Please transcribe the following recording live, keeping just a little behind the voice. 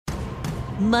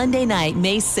Monday night,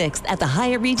 May 6th at the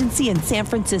Hyatt Regency in San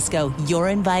Francisco. You're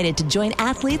invited to join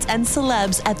athletes and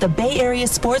celebs at the Bay Area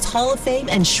Sports Hall of Fame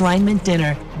Enshrinement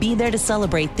Dinner. Be there to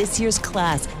celebrate this year's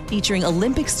class, featuring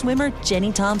Olympic swimmer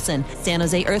Jenny Thompson, San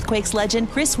Jose Earthquakes legend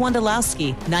Chris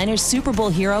Wondolowski, Niners Super Bowl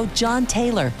hero John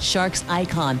Taylor, Sharks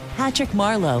icon Patrick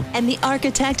Marleau, and the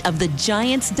architect of the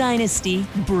Giants dynasty,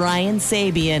 Brian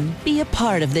Sabian. Be a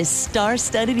part of this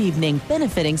star-studded evening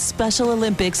benefiting Special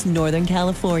Olympics Northern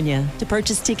California. To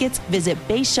purchase tickets, visit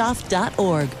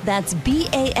bashoff.org. That's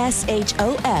BASHOF.org.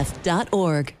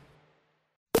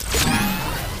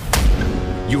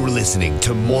 You're listening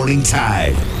to Morning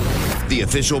Tide, the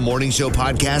official morning show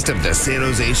podcast of the San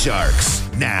Jose Sharks.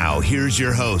 Now, here's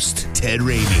your host, Ted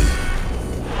Ramey.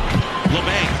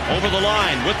 LeBanc over the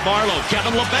line with Marleau.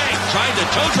 Kevin LeBanc trying to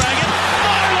toe drag it.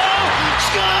 Marleau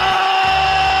scores!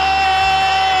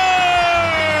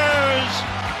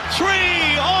 3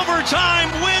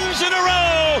 overtime wins in a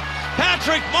row.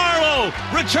 Patrick Marleau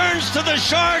returns to the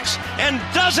Sharks and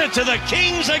does it to the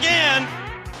Kings again.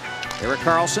 Erik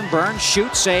Karlsson, Burns,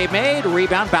 shoots, save made,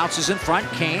 rebound, bounces in front,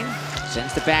 Kane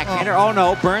sends the backhander, oh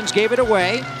no, Burns gave it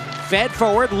away, fed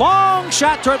forward, long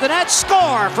shot toward the net,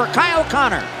 score for Kyle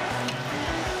Connor.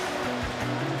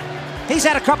 He's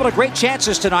had a couple of great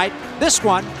chances tonight, this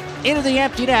one into the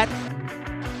empty net.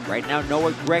 Right now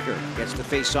Noah Gregor gets the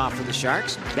face-off for the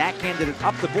Sharks, backhanded it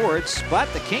up the boards, but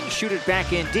the Kings shoot it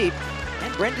back in deep.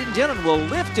 And Brendan Dillon will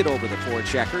lift it over the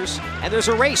forecheckers. And there's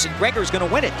a race, and Gregor's going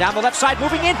to win it. Down the left side,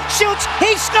 moving in, shoots,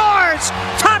 he scores!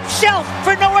 Top shelf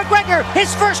for Noah Gregor.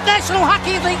 His first National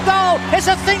Hockey League goal is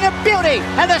a thing of beauty.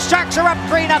 And the Sharks are up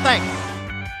 3-0.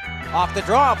 Off the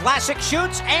draw, Vlasic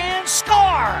shoots and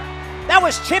score! That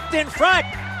was chipped in front.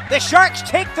 The Sharks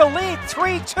take the lead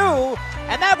 3-2.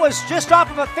 And that was just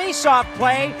off of a face-off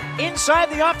play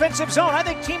inside the offensive zone. I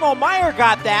think Timo Meier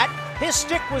got that. His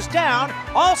stick was down,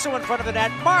 also in front of the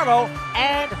net, Marleau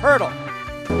and Hertl.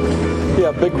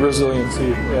 Yeah, big resiliency.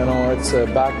 You know, it's a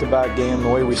back-to-back game. The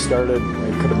way we started,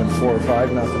 it could have been 4 or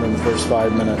 5-0 in the first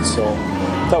 5 minutes. So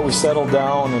I thought we settled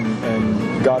down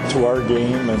and got to our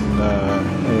game. And,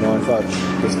 you know, I thought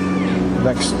this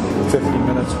next 50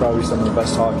 minutes probably some of the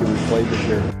best hockey we've played this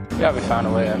year. Yeah, we found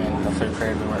a way. I mean, the third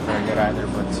period we weren't very good either,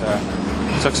 but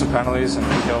took some penalties, and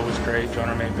Hill was great.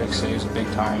 Jonah made big saves at big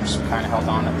times. We kind of held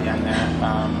on at the end there.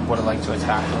 Would have liked to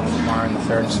attack a little bit more in the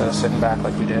third instead of sitting back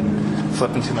like we did,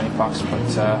 flipping too many pucks, but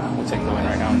we'll take the win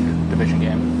right now in the division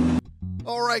game.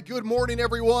 All right, good morning,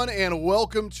 everyone, and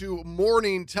welcome to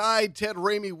Morning Tide. Ted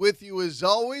Ramey with you as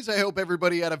always. I hope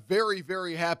everybody had a very,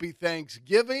 very happy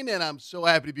Thanksgiving, and I'm so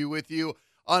happy to be with you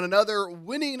on another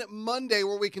winning Monday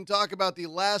where we can talk about the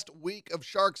last week of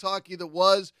Sharks hockey that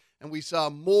was, and we saw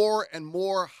more and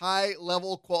more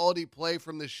high-level quality play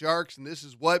from the Sharks, and this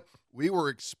is what we were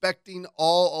expecting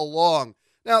all along.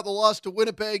 Now, the loss to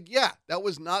Winnipeg, yeah, that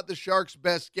was not the Sharks'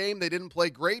 best game. They didn't play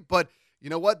great, but you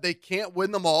know what? They can't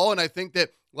win them all, and I think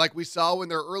that, like we saw when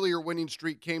their earlier winning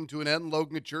streak came to an end,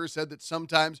 Logan Couture said that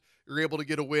sometimes you're able to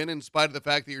get a win in spite of the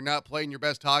fact that you're not playing your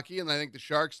best hockey, and I think the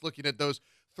Sharks, looking at those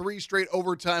 3 straight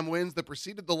overtime wins that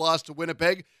preceded the loss to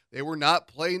Winnipeg, they were not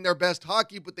playing their best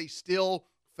hockey, but they still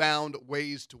found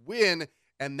ways to win,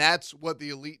 and that's what the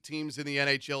elite teams in the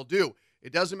NHL do.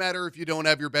 It doesn't matter if you don't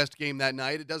have your best game that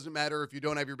night. It doesn't matter if you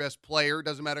don't have your best player. It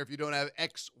doesn't matter if you don't have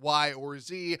X, Y, or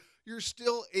Z. You're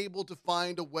still able to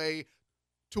find a way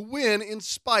to win in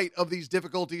spite of these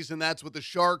difficulties, and that's what the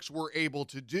Sharks were able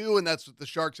to do, and that's what the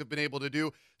Sharks have been able to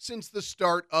do since the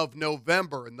start of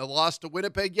November. And the loss to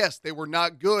Winnipeg, yes, they were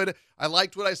not good. I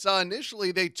liked what I saw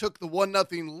initially. They took the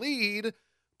 1-0 lead,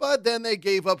 but then they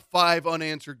gave up 5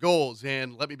 unanswered goals.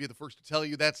 And let me be the first to tell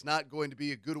you that's not going to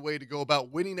be a good way to go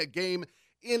about winning a game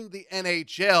in the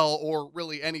NHL, or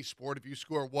really any sport. If you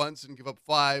score once and give up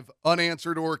 5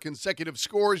 unanswered or consecutive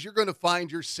scores, you're going to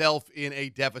find yourself in a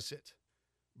deficit.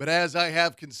 But as I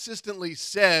have consistently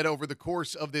said over the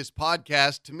course of this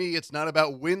podcast, to me, it's not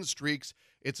about win streaks.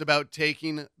 It's about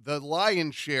taking the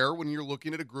lion's share when you're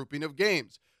looking at a grouping of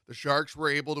games. The Sharks were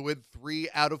able to win 3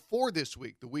 out of 4 this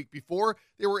week. The week before,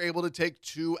 they were able to take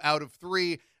 2 out of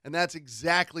 3, and that's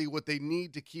exactly what they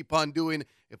need to keep on doing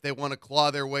if they want to claw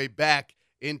their way back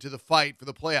into the fight for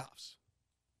the playoffs.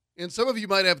 And some of you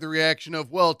might have the reaction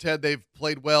of, well, Ted, they've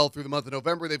played well through the month of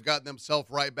November. They've gotten themselves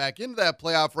right back into that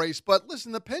playoff race. But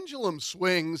listen, the pendulum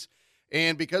swings,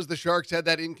 and because the Sharks had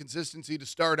that inconsistency to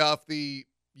start off the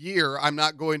year, I'm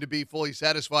not going to be fully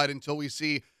satisfied until we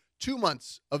see 2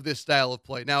 months of this style of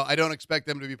play. Now, I don't expect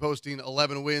them to be posting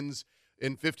 11 wins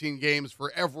in 15 games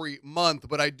for every month,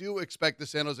 but I do expect the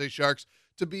San Jose Sharks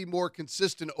to be more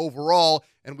consistent overall,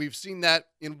 and we've seen that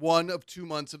in 1 of 2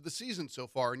 months of the season so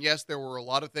far. And yes, there were a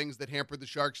lot of things that hampered the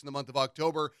Sharks in the month of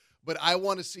October, but I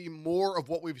want to see more of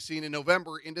what we've seen in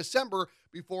November, in December,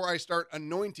 before I start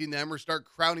anointing them or start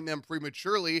crowning them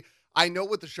prematurely. I know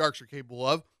what the Sharks are capable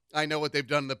of. I know what they've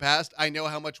done in the past. I know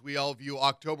how much we all view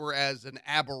October as an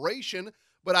aberration,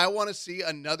 but I want to see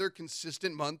another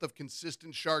consistent month of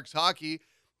consistent Sharks hockey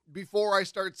before I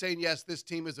start saying, yes, this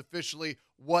team is officially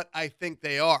what I think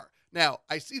they are. Now,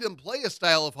 I see them play a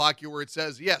style of hockey where it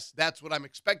says, yes, that's what I'm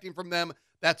expecting from them.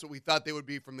 That's what we thought they would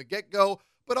be from the get-go.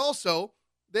 But also,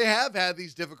 they have had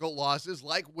these difficult losses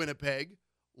like Winnipeg,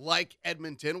 like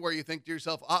Edmonton, where you think to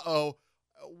yourself,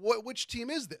 which team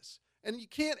is this? And you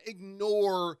can't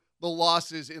ignore the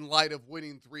losses in light of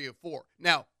winning 3 of 4.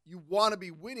 Now, you want to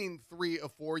be winning 3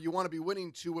 of 4. You want to be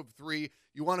winning 2 of 3.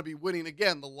 You want to be winning,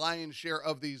 again, the lion's share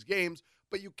of these games.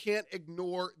 But you can't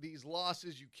ignore these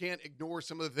losses. You can't ignore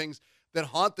some of the things that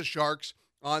haunt the Sharks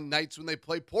on nights when they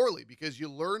play poorly, because you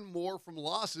learn more from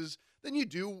losses than you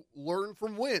do learn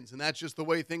from wins. And that's just the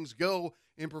way things go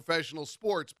in professional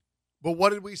sports. But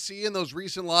what did we see in those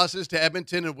recent losses to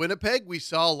Edmonton and Winnipeg? We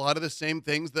saw a lot of the same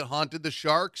things that haunted the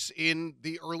Sharks in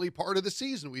the early part of the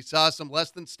season. We saw some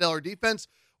less than stellar defense.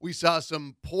 We saw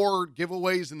some poor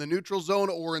giveaways in the neutral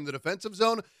zone or in the defensive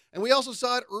zone. And we also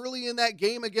saw it early in that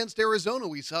game against Arizona.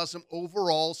 We saw some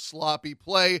overall sloppy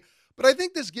play. But I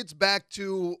think this gets back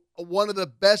to one of the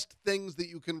best things that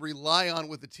you can rely on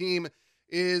with the team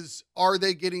is, are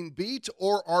they getting beat,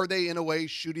 or are they in a way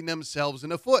shooting themselves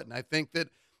in the foot? And I think that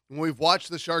when we've watched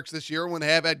the Sharks this year, when they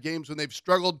have had games when they've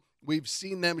struggled, we've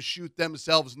seen them shoot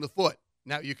themselves in the foot.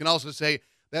 Now, you can also say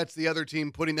that's the other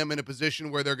team putting them in a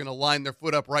position where they're going to line their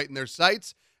foot up right in their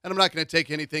sights. And I'm not going to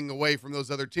take anything away from those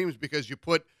other teams, because you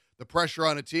put the pressure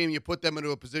on a team, you put them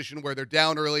into a position where they're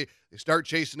down early, they start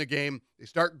chasing a game, they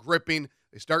start gripping,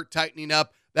 they start tightening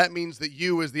up. That means that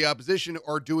you, as the opposition,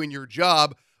 are doing your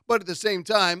job. But at the same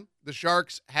time, the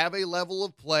Sharks have a level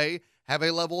of play, have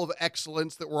a level of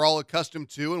excellence that we're all accustomed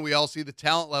to, and we all see the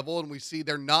talent level, and we see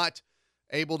they're not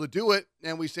able to do it,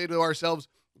 and we say to ourselves,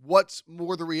 what's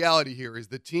more the reality here? Is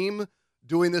the team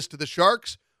doing this to the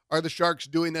Sharks? Are the Sharks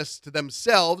doing this to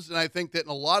themselves? And I think that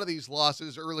in a lot of these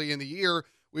losses early in the year,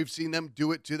 we've seen them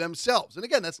do it to themselves. And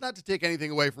again, that's not to take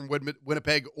anything away from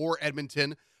Winnipeg or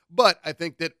Edmonton, but I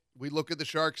think that we look at the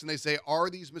Sharks and they say, are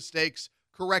these mistakes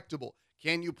correctable?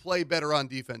 Can you play better on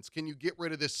defense? Can you get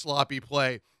rid of this sloppy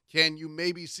play? Can you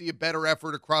maybe see a better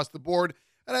effort across the board?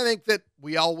 And I think that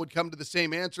we all would come to the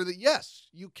same answer that, yes,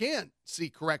 you can see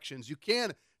corrections. You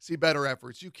can see better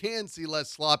efforts. You can see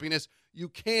less sloppiness. You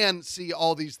can see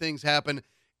all these things happen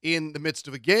in the midst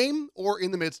of a game or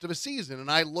in the midst of a season.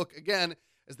 And I look, again,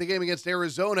 as the game against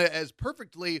Arizona as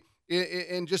perfectly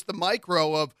in just the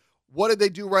micro of what did they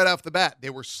do right off the bat? They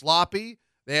were sloppy.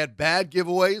 They had bad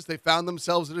giveaways. They found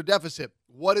themselves at a deficit.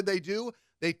 What did they do?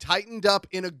 They tightened up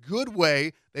in a good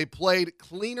way. They played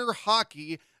cleaner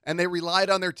hockey, and they relied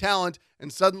on their talent.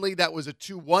 And suddenly that was a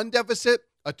 2-1 deficit,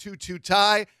 a 2-2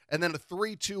 tie, and then a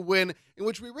 3-2 win, in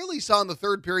which we really saw in the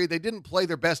third period they didn't play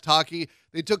their best hockey.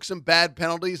 They took some bad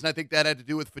penalties, and I think that had to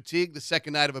do with fatigue the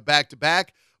second night of a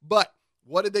back-to-back. But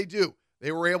what did they do?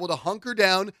 They were able to hunker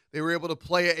down. They were able to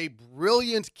play a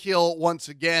brilliant kill once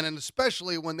again, and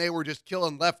especially when they were just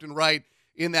killing left and right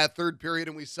in that third period,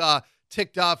 and we saw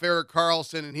ticked off Erik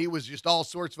Karlsson, and he was just all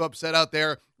sorts of upset out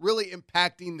there, really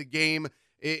impacting the game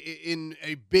in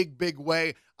a big, big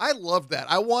way. I love that.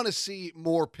 I want to see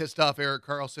more pissed off Erik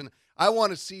Karlsson. I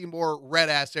want to see more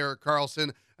red-ass Erik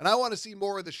Karlsson, and I want to see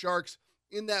more of the Sharks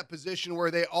in that position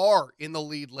where they are in the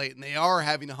lead late, and they are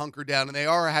having to hunker down, and they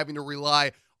are having to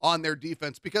rely on their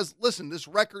defense. Because, listen, this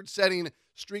record-setting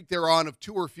streak they're on of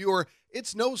 2 or fewer,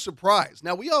 it's no surprise.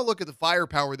 Now, we all look at the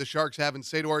firepower the Sharks have and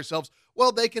say to ourselves,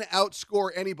 well, they can outscore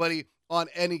anybody on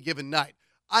any given night.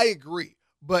 I agree,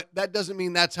 but that doesn't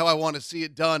mean that's how I want to see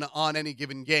it done on any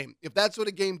given game. If that's what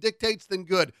a game dictates, then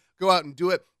good. Go out and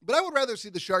do it. But I would rather see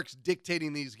the Sharks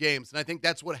dictating these games, and I think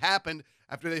that's what happened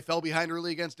after they fell behind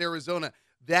early against Arizona.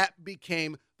 That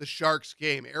became the Sharks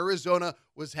game. Arizona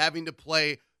was having to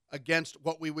play against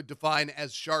what we would define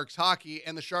as Sharks hockey,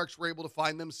 and the Sharks were able to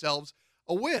find themselves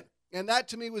a win. And that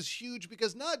to me was huge,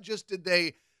 because not just did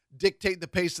they dictate the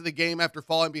pace of the game after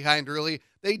falling behind early,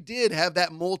 they did have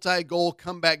that multi-goal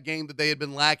comeback game that they had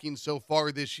been lacking so far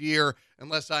this year,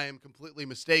 unless I am completely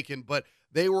mistaken. But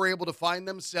they were able to find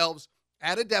themselves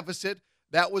at a deficit.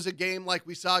 That was a game like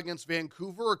we saw against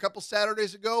Vancouver a couple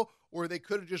Saturdays ago, where they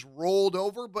could have just rolled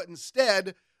over, but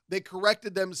instead they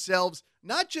corrected themselves,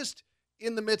 not just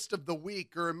in the midst of the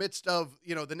week or midst of,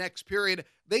 the next period.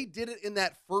 They did it in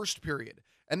that first period.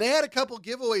 And they had a couple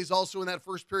giveaways also in that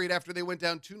first period after they went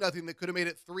down 2-0 that could have made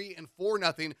it 3 and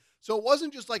 4-0. So it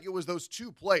wasn't just like it was those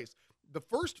two plays. The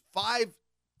first 5-10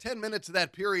 minutes of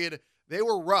that period, they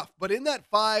were rough. But in that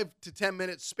 5 to 10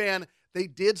 minute span, they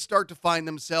did start to find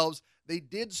themselves. They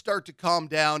did start to calm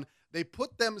down. They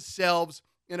put themselves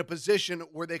in a position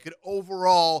where they could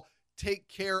overall take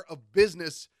care of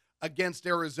business against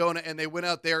Arizona. And they went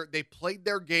out there, they played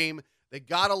their game. They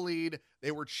got a lead.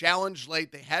 They were challenged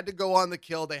late. They had to go on the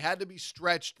kill. They had to be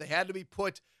stretched. They had to be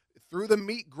put through the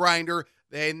meat grinder.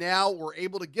 They now were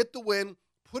able to get the win,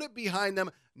 put it behind them.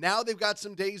 Now they've got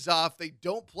some days off. They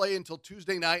don't play until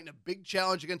Tuesday night in a big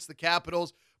challenge against the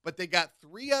Capitals, but they got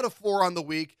 3 out of 4 on the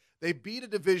week. They beat a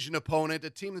division opponent, a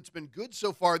team that's been good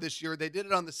so far this year. They did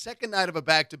it on the second night of a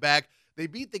back-to-back. They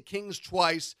beat the Kings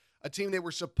twice, a team they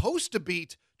were supposed to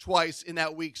beat twice in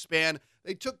that week span.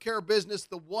 They took care of business.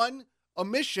 The one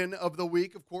omission of the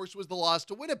week, of course, was the loss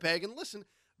to Winnipeg. And listen,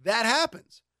 that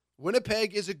happens.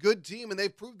 Winnipeg is a good team, and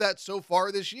they've proved that so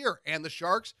far this year. And the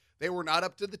Sharks, they were not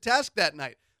up to the task that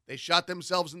night. They shot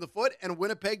themselves in the foot, and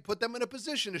Winnipeg put them in a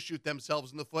position to shoot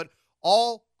themselves in the foot.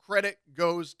 All credit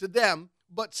goes to them.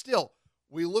 But still,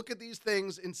 we look at these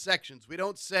things in sections. We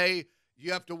don't say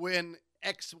you have to win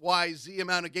X, Y, Z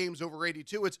amount of games over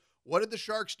 82. It's what did the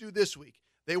Sharks do this week?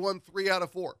 They won 3 out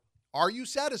of 4. Are you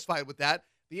satisfied with that?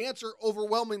 The answer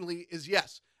overwhelmingly is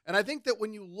yes. And I think that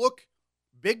when you look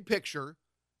big picture,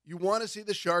 you want to see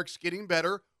the Sharks getting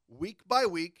better week by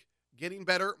week, getting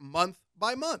better month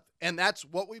by month. And that's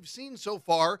what we've seen so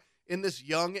far in this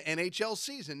young NHL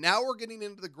season. Now we're getting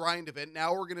into the grind of it.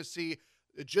 Now we're going to see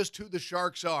just who the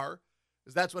Sharks are,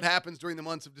 because that's what happens during the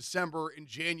months of December and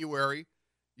January.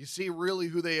 You see really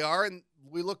who they are. And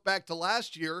we look back to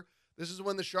last year. This is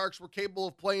when the Sharks were capable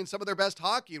of playing some of their best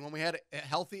hockey, and when we had a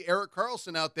healthy Erik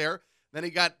Karlsson out there. Then he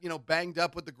got, banged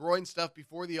up with the groin stuff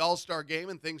before the All-Star game,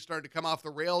 and things started to come off the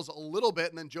rails a little bit,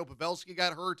 and then Joe Pavelski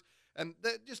got hurt, and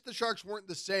the Sharks weren't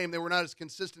the same. They were not as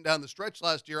consistent down the stretch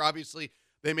last year. Obviously,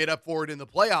 they made up for it in the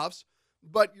playoffs,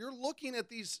 but you're looking at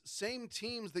these same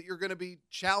teams that you're going to be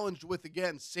challenged with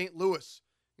again. St. Louis,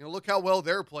 look how well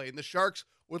they're playing. The Sharks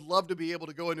would love to be able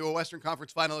to go into a Western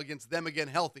Conference final against them again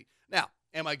healthy. Now,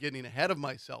 am I getting ahead of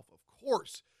myself? Of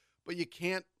course, but you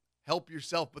can't help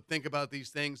yourself but think about these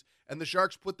things, and the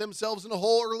Sharks put themselves in a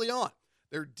hole early on.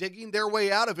 They're digging their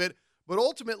way out of it, but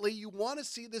ultimately you want to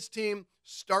see this team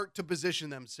start to position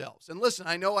themselves. And listen,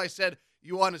 I know I said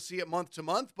you want to see it month to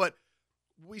month, but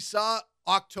we saw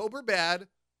October bad,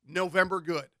 November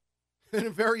good.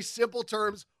 In very simple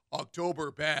terms,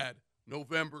 October bad,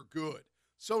 November good.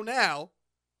 So now,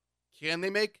 can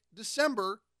they make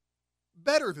December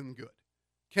better than good?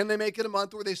 Can they make it a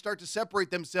month where they start to separate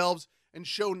themselves and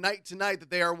show night to night that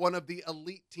they are one of the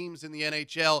elite teams in the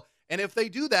NHL? And if they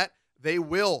do that, they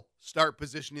will start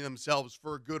positioning themselves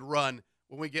for a good run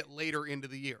when we get later into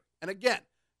the year. And again,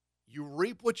 you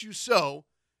reap what you sow,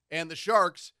 and the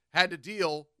Sharks had to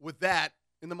deal with that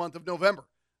in the month of November.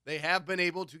 They have been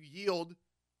able to yield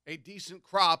a decent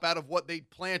crop out of what they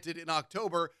planted in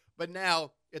October, but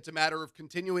now it's a matter of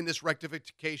continuing this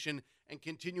rectification and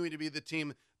continuing to be the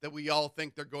team that we all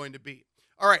think they're going to be.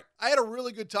 All right, I had a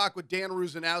really good talk with Dan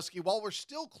Rusanowsky. While we're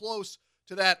still close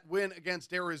to that win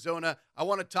against Arizona, I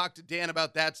want to talk to Dan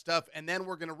about that stuff, and then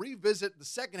we're going to revisit the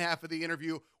second half of the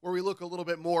interview where we look a little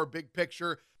bit more big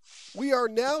picture. We are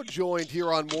now joined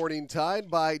here on Morning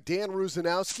Tide by Dan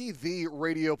Rusanowsky, the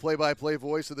radio play-by-play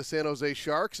voice of the San Jose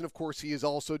Sharks, and of course he is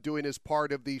also doing his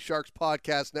part of the Sharks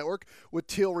Podcast Network with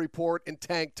Teal Report and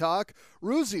Tank Talk.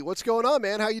 Ruzy, what's going on,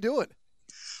 man? How you doing?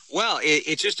 Well,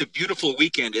 it's just a beautiful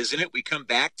weekend, isn't it? We come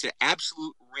back to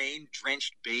absolute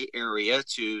rain-drenched Bay Area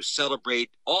to celebrate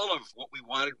all of what we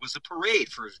wanted was a parade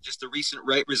for just the recent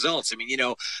right results. I mean,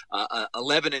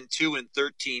 11-2 in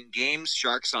 13 games.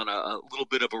 Sharks on a little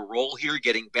bit of a roll here,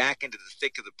 getting back into the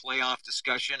thick of the playoff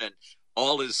discussion, and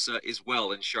all is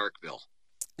well in Sharkville.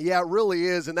 Yeah, it really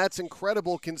is, and that's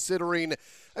incredible considering,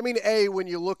 when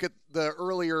you look at the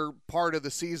earlier part of the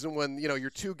season when,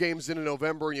 you're 2 games into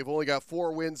November and you've only got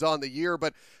 4 wins on the year,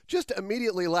 but just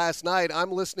immediately last night,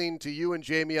 I'm listening to you and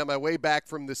Jamie on my way back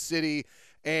from the city,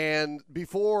 and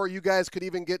before you guys could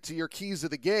even get to your keys of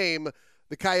the game,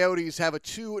 the Coyotes have a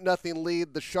 2-0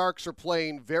 lead. The Sharks are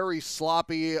playing very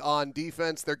sloppy on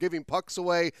defense. They're giving pucks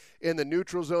away in the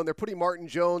neutral zone. They're putting Martin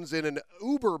Jones in an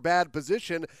uber bad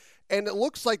position. And it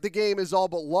looks like the game is all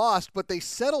but lost, but they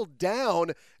settle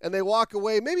down and they walk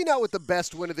away, maybe not with the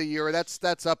best win of the year.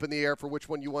 That's up in the air for which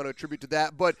one you want to attribute to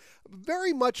that, but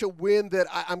very much a win that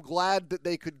I'm glad that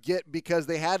they could get because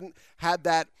they hadn't had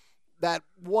that that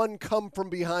one come from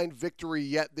behind victory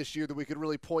yet this year that we could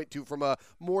really point to from a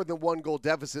more than one goal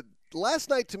deficit. Last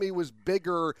night to me was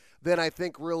bigger than I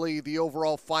think really the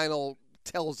overall final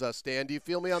tells us. Dan, do you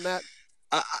feel me on that?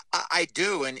 I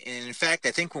do, and in fact,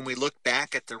 I think when we look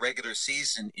back at the regular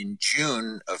season in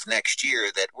June of next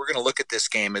year, that we're going to look at this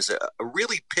game as a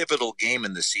really pivotal game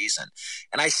in the season.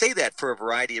 And I say that for a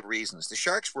variety of reasons. The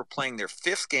Sharks were playing their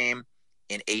 5th game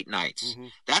in 8 nights. Mm-hmm.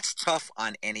 That's tough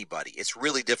on anybody. It's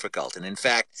really difficult. And in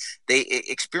fact, they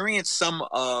experienced some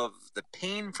of the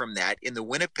pain from that in the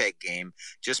Winnipeg game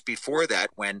just before that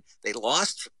when they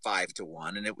lost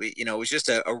 5-1. And it was just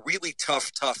a really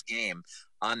tough game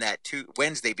on that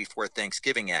Wednesday before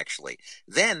Thanksgiving, actually.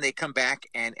 Then they come back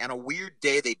and on a weird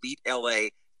day, they beat LA,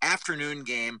 afternoon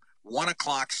game,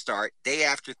 1:00 start, day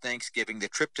after Thanksgiving. The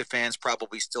tryptophan's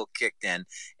probably still kicked in,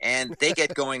 and they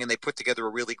get going and they put together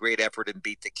a really great effort and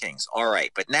beat the Kings. All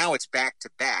right, but now it's back to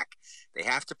back. They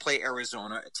have to play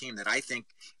Arizona, a team that I think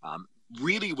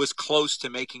really was close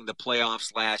to making the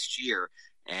playoffs last year.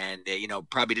 And,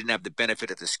 probably didn't have the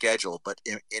benefit of the schedule, but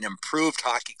an improved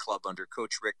hockey club under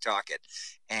Coach Rick Tocchet.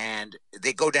 And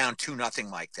they go down 2-0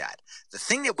 like that. The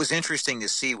thing that was interesting to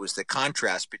see was the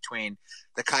contrast between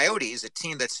the Coyotes, a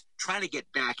team that's trying to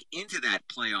get back into that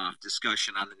playoff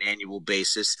discussion on an annual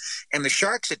basis, and the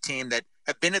Sharks, a team that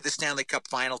have been at the Stanley Cup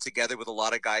final together with a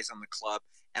lot of guys on the club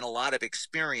and a lot of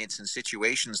experience in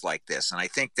situations like this. And I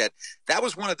think that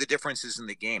was one of the differences in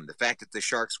the game. The fact that the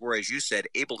Sharks were, as you said,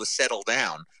 able to settle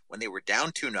down when they were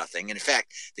down 2-0. And in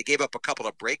fact, they gave up a couple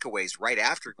of breakaways right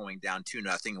after going down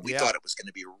 2-0. And we thought it was going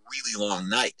to be a really long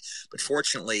night. But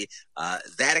fortunately,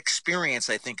 that experience,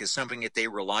 I think, is something that they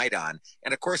relied on.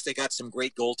 And of course, they got some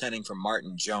great goaltending from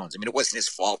Martin Jones. I mean, it wasn't his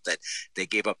fault that they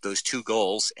gave up those 2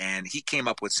 goals. And he came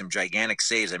up with some gigantic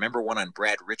saves. I remember one on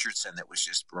Brad Richardson that was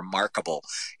just remarkable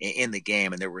in the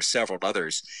game, and there were several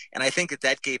others. And I think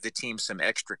that gave the team some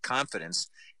extra confidence.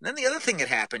 And then the other thing that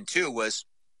happened too was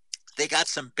they got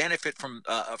some benefit from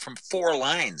 4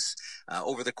 lines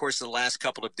over the course of the last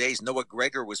couple of days. Noah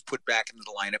Gregor was put back into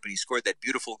the lineup, and he scored that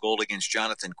beautiful goal against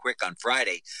Jonathan Quick on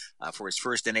Friday for his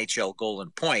first NHL goal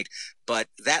and point. But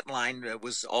that line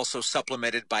was also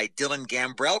supplemented by Dylan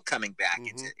Gambrell coming back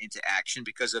into action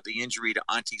because of the injury to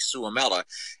Antti Suomela.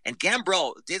 And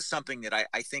Gambrell did something that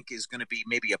I think is going to be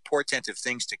maybe a portent of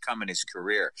things to come in his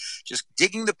career. Just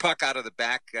digging the puck out of the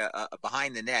back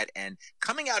behind the net and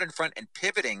coming out in front and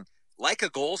pivoting like a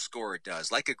goal scorer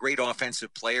does, like a great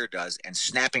offensive player does, and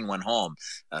snapping one home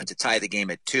to tie the game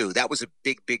at 2. That was a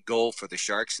big, big goal for the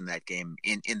Sharks in that game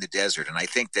in the desert. And I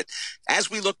think that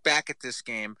as we look back at this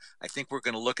game, I think we're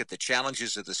going to look at the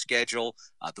challenges of the schedule,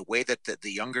 the way that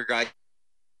the younger guys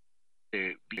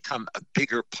become a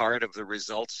bigger part of the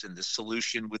results and the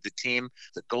solution with the team,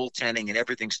 the goaltending and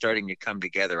everything starting to come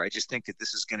together. I just think that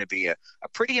this is going to be a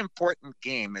pretty important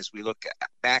game as we look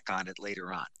back on it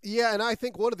later on. Yeah, and I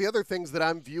think one of the other things that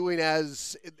I'm viewing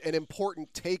as an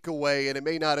important takeaway, and it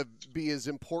may not be as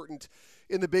important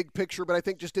in the big picture, but I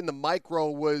think just in the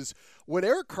micro, was when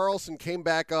Erik Karlsson came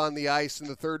back on the ice in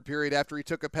the third period after he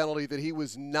took a penalty that he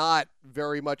was not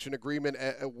very much in agreement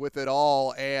with at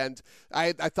all. And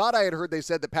I thought I had heard they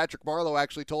said that Patrick Marleau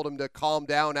actually told him to calm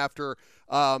down after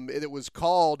it was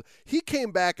called. He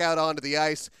came back out onto the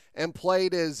ice and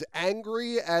played as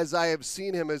angry as I have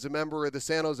seen him as a member of the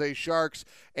San Jose Sharks,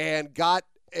 and got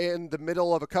in the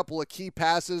middle of a couple of key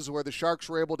passes where the Sharks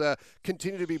were able to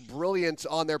continue to be brilliant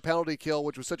on their penalty kill,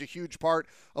 which was such a huge part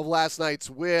of last night's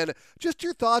win. Just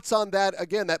your thoughts on that,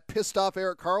 again, that pissed off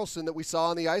Erik Karlsson that we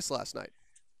saw on the ice last night.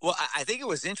 Well, I think it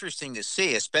was interesting to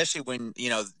see, especially when,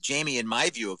 Jamie, in my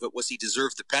view of it, was he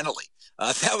deserved the penalty.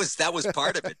 That was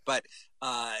part of it. But,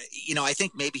 I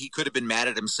think maybe he could have been mad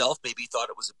at himself. Maybe he thought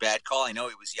it was a bad call. I know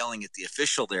he was yelling at the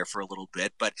official there for a little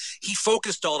bit, but he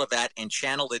focused all of that and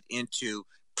channeled it into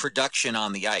production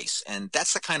on the ice. And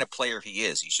that's the kind of player he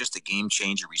is. He's just a game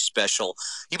changer. He's special.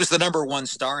 He was the number 1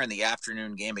 star in the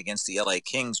afternoon game against the LA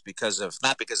Kings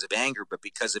not because of anger, but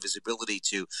because of his ability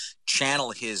to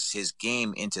channel his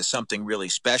game into something really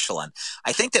special. And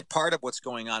I think that part of what's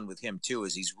going on with him too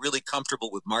is he's really comfortable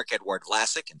with Marc-Edouard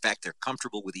Vlasic. In fact, they're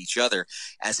comfortable with each other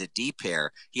as a D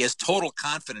pair. He has total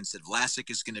confidence that Vlasic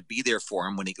is going to be there for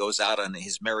him when he goes out on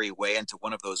his merry way into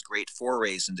one of those great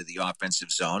forays into the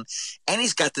offensive zone. And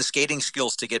he's got the skating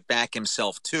skills to get back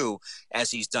himself too,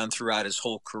 as he's done throughout his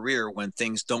whole career when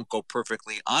things don't go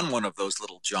perfectly on one of those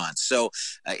little jaunts. So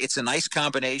it's a nice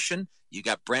combination. You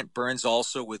got Brent Burns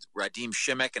also with Radim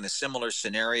Šimek in a similar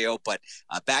scenario. But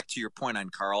back to your point on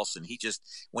Karlsson,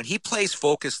 when he plays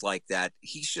focused like that,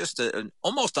 he's just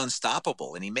almost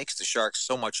unstoppable, and he makes the Sharks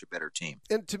so much a better team.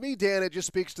 And to me, Dan, it just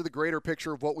speaks to the greater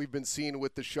picture of what we've been seeing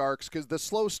with the Sharks, because the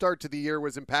slow start to the year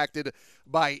was impacted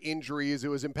by injuries. It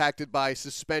was impacted by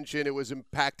suspension. It was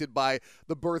impacted by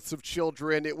the births of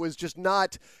children. It was just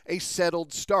not a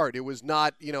settled start. It was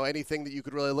not, anything that you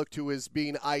could really look to as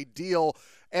being ideal.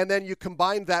 And then you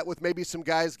combine that with maybe some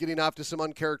guys getting off to some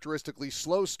uncharacteristically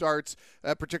slow starts,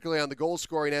 particularly on the goal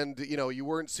scoring end. You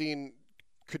weren't seeing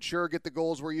Couture get the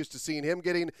goals we're used to seeing him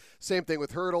getting. Same thing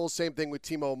with Hertl, same thing with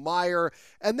Timo Meier.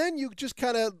 And then you just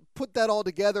kind of put that all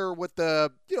together with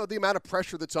the amount of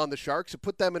pressure that's on the Sharks. It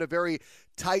put them in a very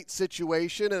tight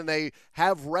situation, and they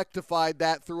have rectified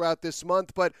that throughout this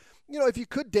month. But if you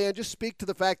could, Dan, just speak to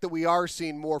the fact that we are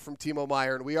seeing more from Timo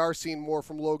Meier, and we are seeing more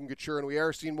from Logan Couture, and we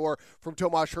are seeing more from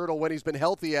Tomas Hertl when he's been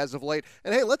healthy as of late.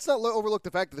 And, hey, let's not overlook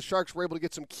the fact that the Sharks were able to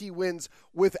get some key wins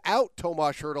without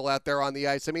Tomas Hertl out there on the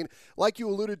ice. I mean, like you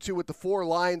alluded to with the four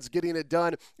lines getting it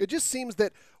done, it just seems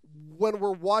that when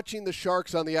we're watching the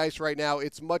Sharks on the ice right now,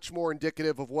 it's much more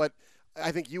indicative of what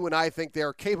I think you and I think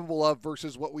they're capable of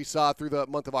versus what we saw through the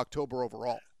month of October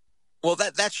overall. Well,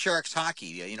 that's Sharks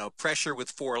hockey. Pressure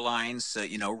with four lines.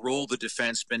 Rule the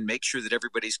defenseman, make sure that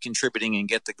everybody's contributing, and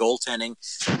get the goaltending.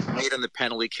 Late on the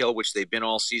penalty kill, which they've been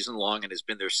all season long, and has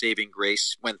been their saving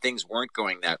grace when things weren't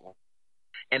going that well.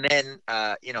 And then,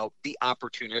 be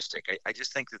opportunistic. I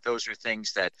just think that those are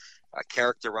things that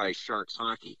characterize Sharks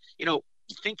hockey.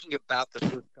 Thinking about the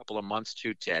first couple of months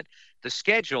too, Ted, the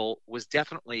schedule was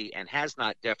definitely and has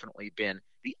not definitely been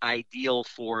the ideal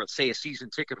for, say, a season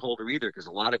ticket holder either, because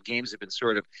a lot of games have been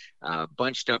sort of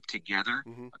bunched up together,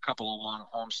 a couple of long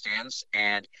homestands.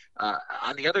 And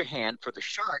on the other hand, for the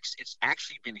Sharks, it's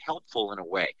actually been helpful in a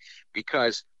way,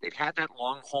 because they've had that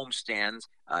long homestand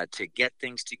to get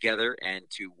things together and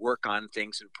to work on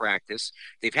things in practice.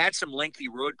 They've had some lengthy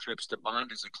road trips to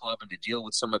bond as a club and to deal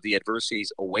with some of the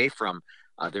adversities away from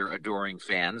their adoring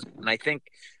fans. And I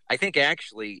think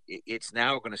actually it's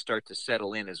now going to start to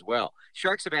settle in as well.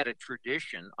 Sharks have had a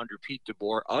tradition under Pete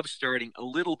DeBoer of starting a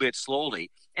little bit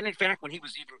slowly. And in fact, when he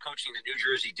was even coaching the New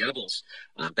Jersey Devils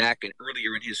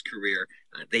earlier in his career,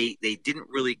 they didn't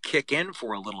really kick in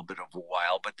for a little bit of a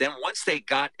while. But then once they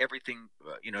got everything,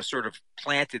 sort of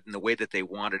planted in the way that they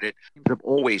wanted it, they've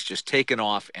always just taken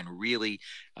off and really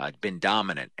been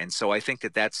dominant. And so I think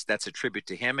that's a tribute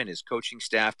to him and his coaching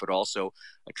staff, but also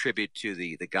a tribute to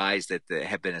the guys that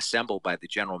have been assembled by the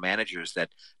general managers that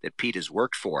Pete has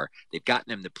worked for. They've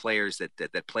gotten him the players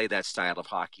that play that style of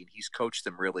hockey, and he's coached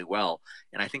them really well.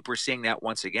 And I think we're seeing that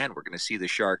once again. We're going to see the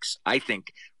Sharks, I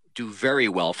think, do very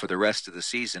well for the rest of the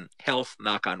season, health,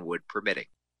 knock on wood, permitting.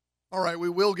 All right, we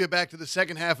will get back to the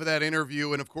second half of that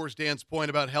interview, and of course, Dan's point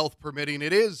about health permitting.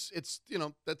 It's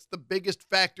that's the biggest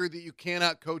factor that you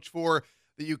cannot coach for,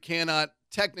 that you cannot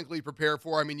technically prepare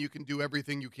for. I mean, you can do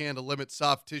everything you can to limit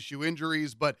soft tissue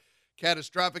injuries, but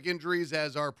catastrophic injuries,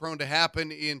 as are prone to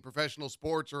happen in professional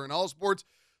sports or in all sports,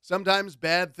 sometimes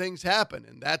bad things happen,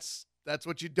 and that's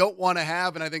what you don't want to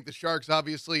have. And I think the Sharks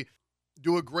obviously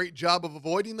do a great job of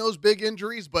avoiding those big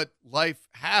injuries, but life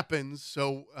happens.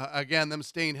 So again, them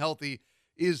staying healthy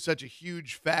is such a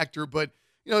huge factor. But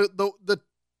the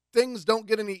things don't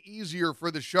get any easier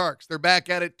for the Sharks. They're back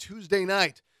at it Tuesday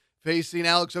night, facing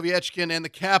Alex Ovechkin and the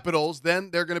Capitals. Then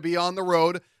they're going to be on the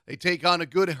road. They take on a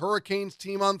good Hurricanes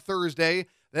team on Thursday.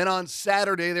 Then on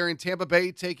Saturday, they're in Tampa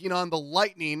Bay taking on the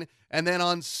Lightning. And then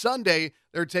on Sunday,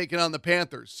 they're taking on the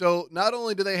Panthers. So not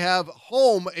only do they have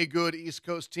home a good East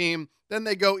Coast team, then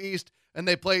they go east and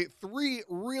they play three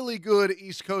really good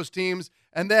East Coast teams.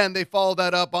 And then they follow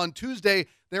that up on Tuesday.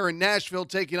 They're in Nashville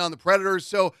taking on the Predators.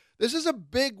 So this is a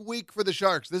big week for the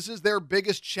Sharks. This is their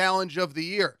biggest challenge of the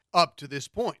year up to this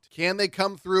point. Can they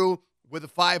come through with a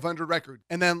 .500 record?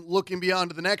 And then looking beyond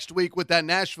to the next week with that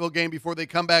Nashville game before they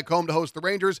come back home to host the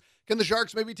Rangers, can the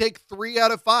Sharks maybe take 3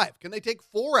 out of 5? Can they take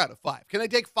 4 out of 5? Can they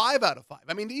take 5 out of 5?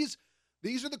 I mean, these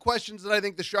are the questions that I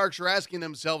think the Sharks are asking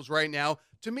themselves right now.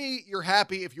 To me, you're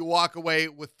happy if you walk away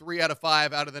with 3 out of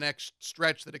 5 out of the next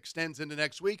stretch that extends into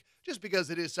next week, just because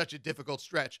it is such a difficult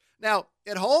stretch. Now,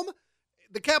 at home,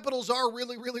 the Capitals are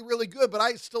really, really, really good, but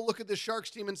I still look at the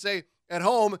Sharks team and say, at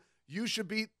home, you should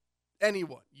beat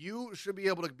anyone. You should be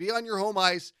able to be on your home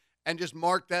ice and just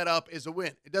mark that up as a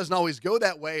win. It doesn't always go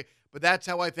that way, but that's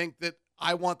how I think that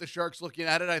I want the Sharks looking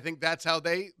at it. I think that's how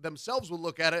they themselves will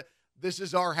look at it. This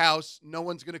is our house. No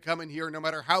one's going to come in here, no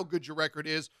matter how good your record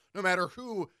is, no matter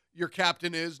who your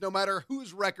captain is, no matter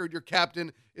whose record your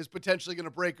captain is potentially going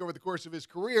to break over the course of his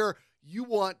career. You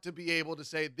want to be able to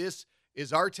say, this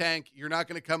is our tank. You're not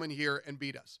going to come in here and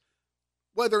beat us.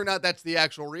 Whether or not that's the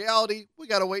actual reality, we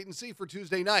got to wait and see for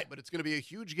Tuesday night, but it's going to be a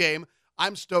huge game.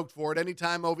 I'm stoked for it.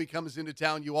 Anytime Ovi comes into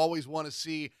town, you always want to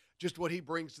see just what he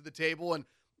brings to the table. And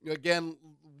again,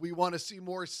 we want to see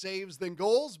more saves than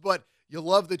goals, but you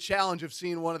love the challenge of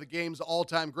seeing one of the game's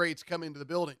all-time greats come into the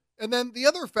building. And then the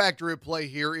other factor at play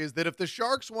here is that if the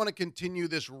Sharks want to continue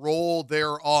this role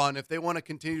they're on, if they want to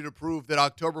continue to prove that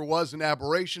October was an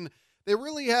aberration, they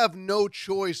really have no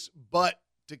choice but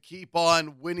to keep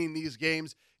on winning these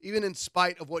games, even in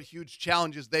spite of what huge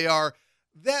challenges they are.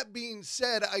 That being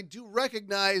said, I do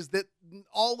recognize that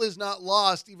all is not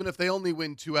lost, even if they only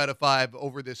win 2 out of 5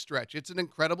 over this stretch. It's an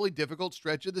incredibly difficult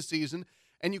stretch of the season,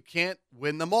 and you can't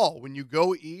win them all. When you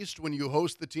go east, when you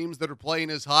host the teams that are playing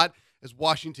as hot as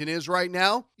Washington is right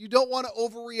now, you don't want to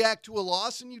overreact to a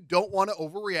loss, and you don't want to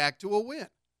overreact to a win.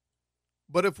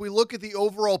 But if we look at the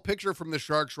overall picture from the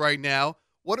Sharks right now,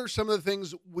 what are some of the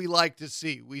things we like to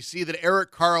see? We see that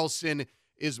Erik Karlsson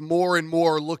is more and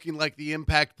more looking like the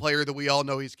impact player that we all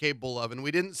know he's capable of. And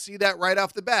we didn't see that right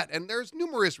off the bat. And there's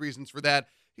numerous reasons for that.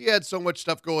 He had so much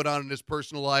stuff going on in his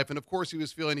personal life. And of course, he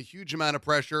was feeling a huge amount of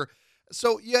pressure.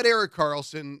 So you had Erik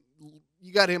Karlsson.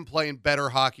 You got him playing better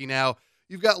hockey now.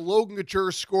 You've got Logan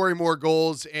Couture scoring more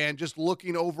goals and just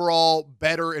looking overall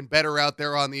better and better out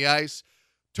there on the ice.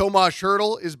 Tomas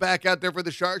Hertl is back out there for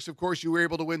the Sharks. Of course, you were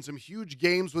able to win some huge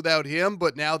games without him,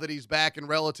 but now that he's back and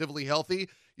relatively healthy,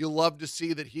 you'll love to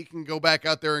see that he can go back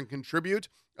out there and contribute.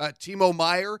 Timo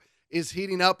Meier is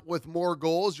heating up with more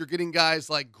goals. You're getting guys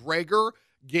like Gregor,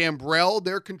 Gambrell.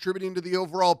 They're contributing to the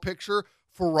overall picture.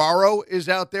 Ferraro is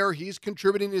out there. He's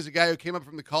contributing. He's a guy who came up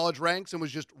from the college ranks and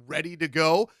was just ready to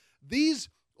go. These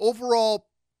overall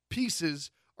pieces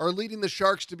are leading the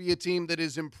Sharks to be a team that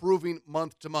is improving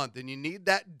month to month. And you need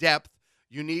that depth.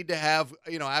 You need to have,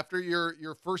 after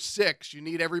your first 6, you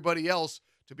need everybody else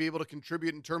to be able to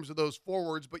contribute in terms of those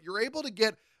forwards. But you're able to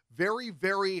get very,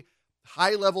 very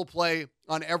high-level play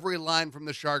on every line from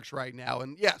the Sharks right now.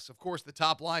 And yes, of course, the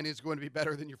top line is going to be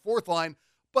better than your fourth line.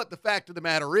 But the fact of the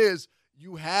matter is,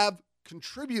 you have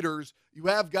contributors. You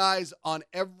have guys on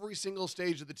every single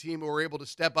stage of the team who are able to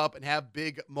step up and have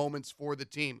big moments for the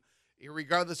team.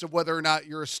 Regardless of whether or not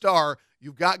you're a star,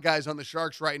 you've got guys on the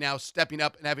Sharks right now stepping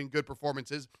up and having good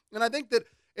performances. And I think that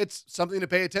it's something to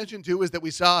pay attention to is that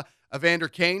we saw Evander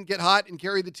Kane get hot and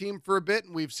carry the team for a bit,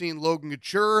 and we've seen Logan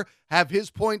Couture have his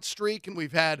point streak, and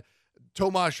we've had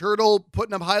Tomas Hertl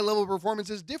putting up high-level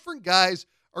performances. Different guys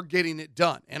are getting it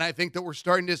done, and I think that we're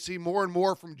starting to see more and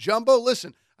more from Jumbo.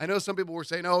 Listen, I know some people were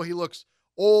saying, oh, he looks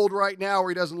old right now or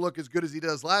he doesn't look as good as he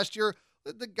does last year.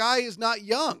 The guy is not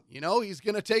young. He's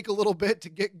going to take a little bit to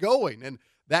get going, and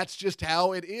that's just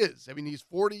how it is. I mean, he's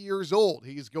 40 years old.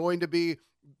 He's going to be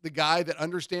the guy that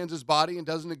understands his body and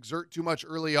doesn't exert too much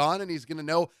early on, and he's going to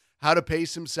know how to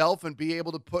pace himself and be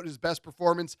able to put his best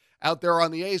performance out there on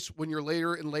the ice when you're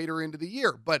later and later into the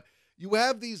year. But you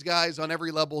have these guys on every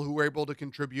level who are able to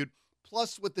contribute,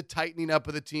 plus with the tightening up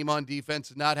of the team on defense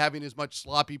and not having as much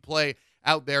sloppy play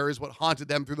out there is what haunted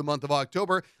them through the month of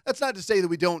October. That's not to say that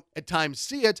we don't at times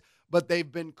see it, but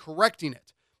they've been correcting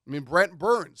it. I mean, Brent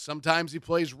Burns, sometimes he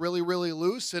plays really, really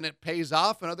loose and it pays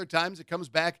off, and other times it comes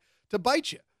back to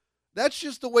bite you. That's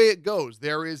just the way it goes.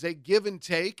 There is a give and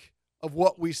take of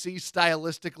what we see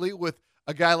stylistically with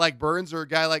a guy like Burns or a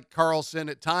guy like Karlsson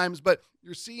at times, but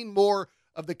you're seeing more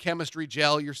of the chemistry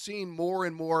gel. You're seeing more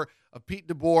and more of Pete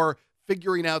DeBoer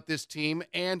figuring out this team,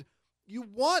 and you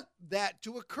want that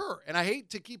to occur. And I hate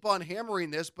to keep on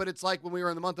hammering this, but it's like when we were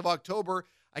in the month of October,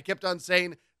 I kept on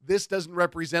saying, this doesn't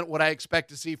represent what I expect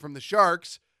to see from the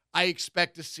Sharks. I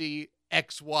expect to see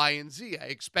X, Y, and Z. I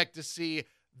expect to see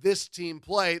this team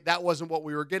play. That wasn't what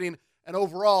we were getting. And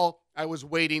overall, I was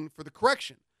waiting for the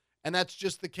correction. And that's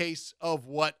just the case of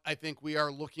what I think we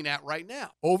are looking at right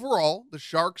now. Overall, the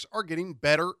Sharks are getting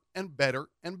better and better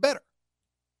and better.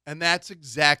 And that's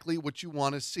exactly what you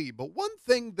want to see. But one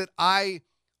thing that I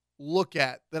look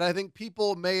at that I think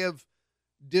people may have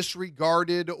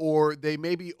disregarded or they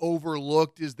may be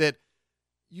overlooked is that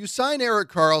you sign Erik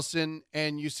Karlsson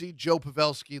and you see Joe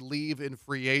Pavelski leave in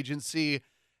free agency.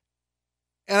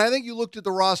 And I think you looked at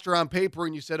the roster on paper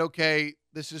and you said, okay,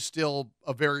 this is still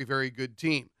a very, very good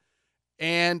team.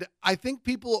 And I think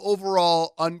people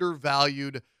overall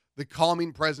undervalued the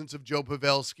calming presence of Joe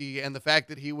Pavelski and the fact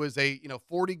that he was a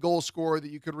 40-goal scorer that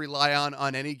you could rely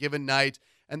on any given night,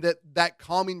 and that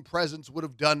calming presence would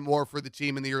have done more for the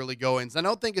team in the early goings. I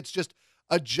don't think it's just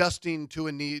adjusting to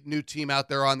a new team out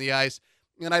there on the ice,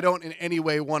 and I don't in any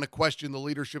way want to question the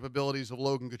leadership abilities of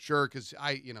Logan Couture because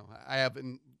I have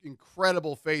an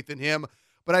incredible faith in him.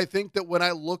 But I think that when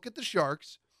I look at the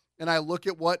Sharks and I look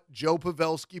at what Joe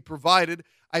Pavelski provided,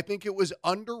 I think it was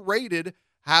underrated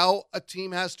how a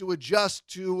team has to adjust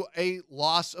to a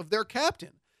loss of their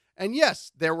captain. And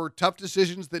yes, there were tough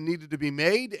decisions that needed to be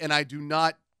made, and I do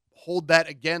not hold that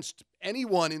against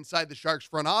anyone inside the Sharks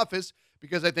front office,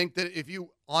 because I think that if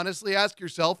you honestly ask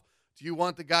yourself, do you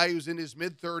want the guy who's in his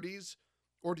mid-30s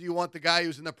or do you want the guy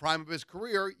who's in the prime of his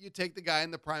career? You take the guy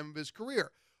in the prime of his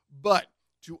career. But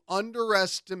to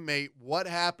underestimate what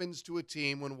happens to a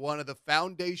team when one of the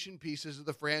foundation pieces of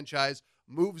the franchise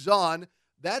moves on,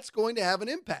 that's going to have an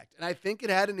impact. And I think it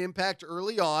had an impact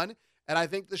early on, and I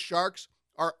think the Sharks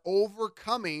are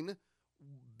overcoming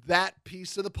that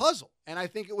piece of the puzzle. And I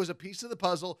think it was a piece of the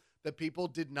puzzle that people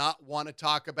did not want to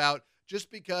talk about just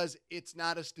because it's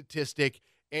not a statistic.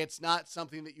 It's not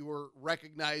something that you were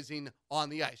recognizing on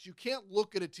the ice. You can't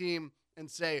look at a team and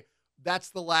say,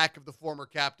 that's the lack of the former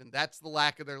captain. That's the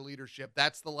lack of their leadership.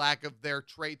 That's the lack of their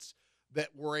traits that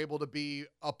were able to be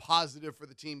a positive for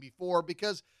the team before,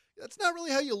 because that's not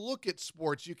really how you look at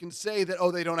sports. You can say that,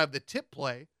 oh, they don't have the tip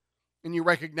play, and you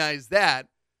recognize that,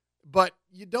 but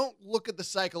you don't look at the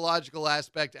psychological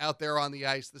aspect out there on the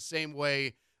ice the same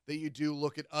way that you do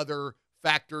look at other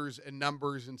factors and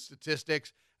numbers and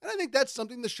statistics. And I think that's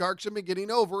something the Sharks have been getting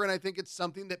over, and I think it's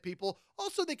something that people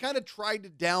also, they kind of tried to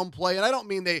downplay. And I don't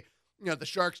mean they, the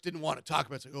Sharks didn't want to talk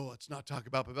about it. It's like, oh, let's not talk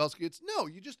about Pavelski. It's no,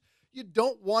 you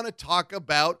don't want to talk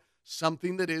about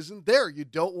something that isn't there. You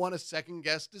don't want to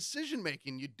second-guess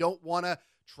decision-making. You don't want to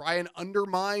try and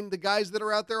undermine the guys that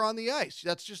are out there on the ice.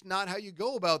 That's just not how you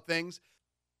go about things.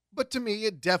 But to me,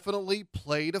 it definitely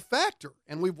played a factor.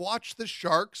 And we've watched the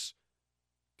Sharks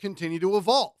continue to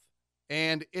evolve.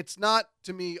 And it's not,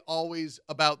 to me, always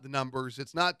about the numbers.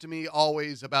 It's not, to me,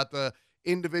 always about the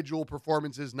individual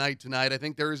performances night to night. I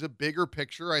think there is a bigger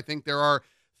picture. I think there are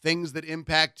things that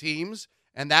impact teams.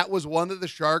 And that was one that the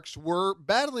Sharks were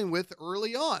battling with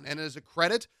early on. And as a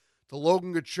credit to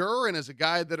Logan Couture and as a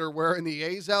guy that are wearing the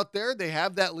A's out there, they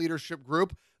have that leadership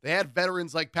group. They had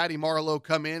veterans like Patty Marleau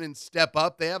come in and step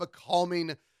up. They have a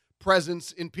calming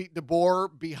presence in Pete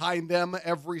DeBoer behind them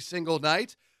every single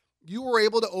night. You were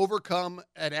able to overcome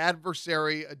an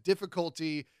adversary, a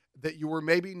difficulty that you were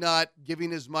maybe not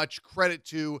giving as much credit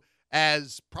to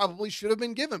as probably should have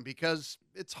been given, because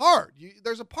it's hard.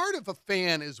 There's a part of a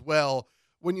fan as well.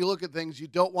 When you look at things, you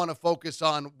don't want to focus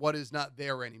on what is not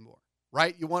there anymore,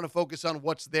 right? You want to focus on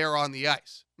what's there on the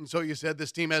ice. And so you said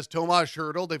this team has Tomas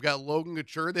Hertl, they've got Logan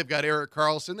Couture, they've got Erik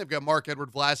Karlsson, they've got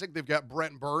Marc-Edouard Vlasic, they've got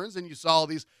Brent Burns, and you saw all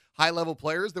these high-level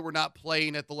players that were not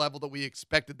playing at the level that we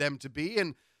expected them to be,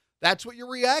 and that's what you're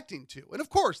reacting to. And, of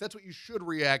course, that's what you should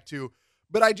react to.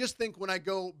 But I just think when I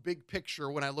go big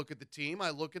picture, when I look at the team, I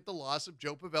look at the loss of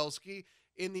Joe Pavelski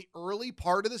in the early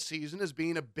part of the season as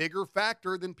being a bigger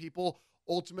factor than people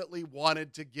ultimately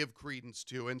wanted to give credence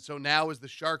to. And so now as the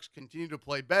Sharks continue to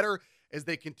play better, as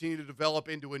they continue to develop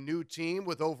into a new team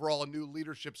with overall a new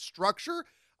leadership structure,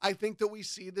 I think that we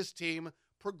see this team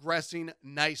progressing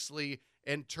nicely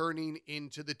and turning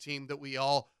into the team that we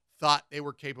all thought they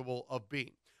were capable of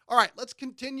being. All right, let's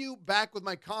continue back with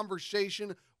my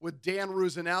conversation with Dan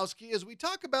Rusanowsky as we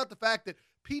talk about the fact that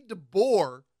Pete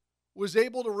DeBoer was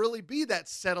able to really be that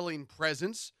settling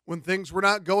presence when things were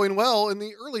not going well in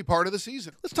the early part of the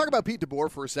season. Let's talk about Pete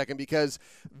DeBoer for a second, because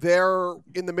there,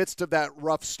 in the midst of that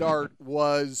rough start,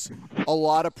 was a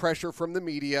lot of pressure from the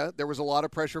media. There was a lot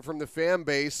of pressure from the fan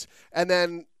base. And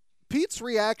then Pete's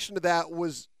reaction to that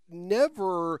was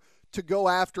never to go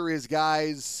after his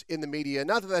guys in the media.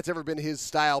 Not that that's ever been his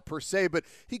style per se, but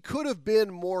he could have been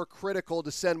more critical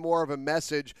to send more of a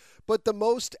message. But the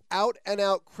most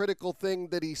out-and-out critical thing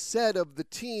that he said of the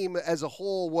team as a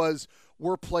whole was,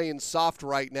 we're playing soft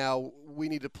right now, we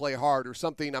need to play hard, or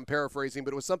something. I'm paraphrasing,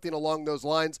 but it was something along those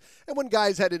lines. And when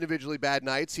guys had individually bad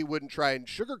nights, he wouldn't try and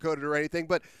sugarcoat it or anything,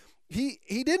 but he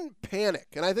didn't panic.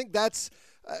 And I think that's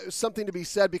something to be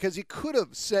said, because he could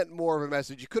have sent more of a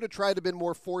message. He could have tried to been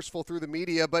more forceful through the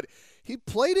media, but he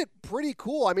played it pretty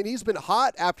cool. I mean, he's been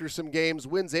hot after some games,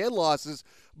 wins and losses,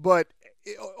 but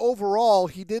overall,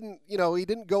 he didn't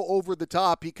go over the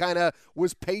top. He kind of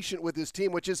was patient with his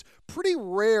team, which is pretty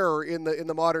rare in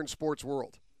the modern sports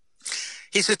world.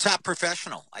 He's a top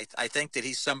professional. I think that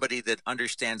he's somebody that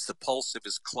understands the pulse of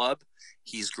his club.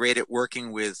 He's great at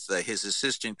working with his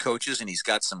assistant coaches, and he's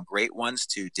got some great ones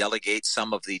to delegate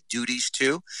some of the duties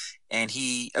to. And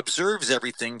he observes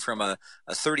everything from a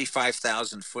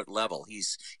 35,000-foot level.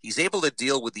 He's able to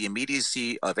deal with the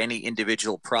immediacy of any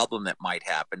individual problem that might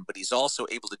happen, but he's also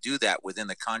able to do that within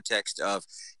the context of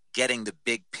getting the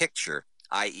big picture,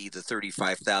 i.e. the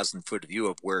 35,000-foot view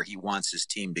of where he wants his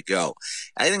team to go.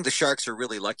 I think the Sharks are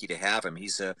really lucky to have him.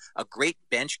 He's a great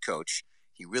bench coach.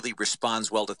 He really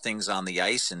responds well to things on the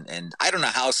ice, and I don't know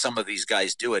how some of these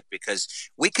guys do it, because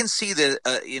we can see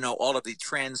all of the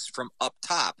trends from up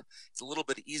top. It's a little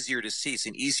bit easier to see. It's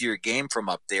an easier game from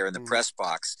up there in the press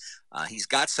box. He's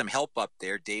got some help up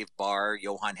there. Dave Barr,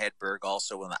 Johan Hedberg,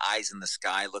 also in the eyes in the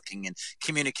sky, looking and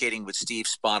communicating with Steve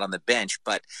Spott on the bench.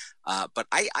 But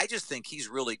I just think he's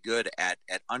really good at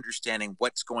understanding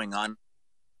what's going on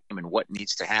and what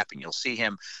needs to happen. You'll see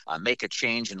him make a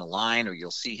change in the line, or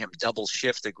you'll see him double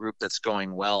shift a group that's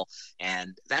going well.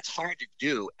 And that's hard to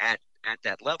do at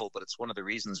that level, but it's one of the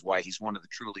reasons why he's one of the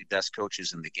truly best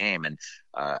coaches in the game. And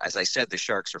as I said, the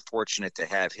Sharks are fortunate to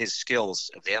have his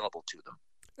skills available to them.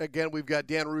 Again, we've got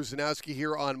Dan Rusanowski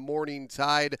here on Morning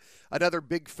Tide. Another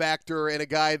big factor, and a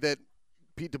guy that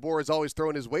Pete DeBoer is always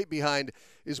throwing his weight behind,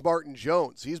 is Martin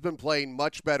Jones. He's been playing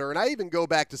much better, and I even go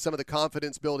back to some of the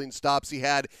confidence-building stops he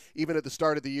had even at the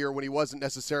start of the year when he wasn't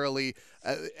necessarily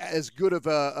as good of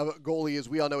a goalie as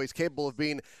we all know he's capable of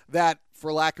being. That,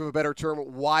 for lack of a better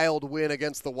term, wild win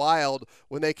against the Wild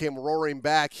when they came roaring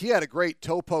back. He had a great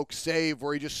toe poke save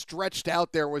where he just stretched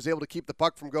out there and was able to keep the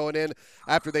puck from going in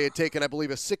after they had taken, I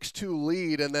believe, a 6-2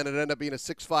 lead, and then it ended up being a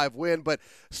 6-5 win. But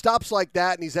stops like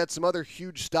that, and he's had some other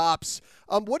huge stops.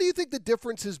 What do you think the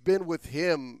difference has been with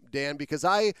him, Dan? Because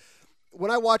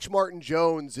when I watch Martin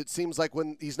Jones, it seems like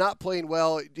when he's not playing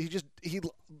well, he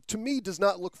to me does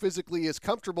not look physically as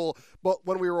comfortable. But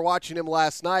when we were watching him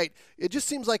last night, it just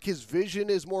seems like his vision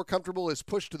is more comfortable, his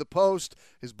push to the post,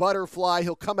 his butterfly.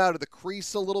 He'll come out of the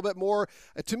crease a little bit more.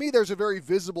 To me, there's a very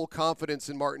visible confidence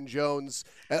in Martin Jones,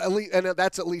 at least, and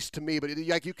that's at least to me. But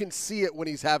like, you can see it when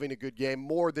he's having a good game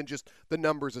more than just the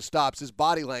numbers of stops. His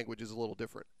body language is a little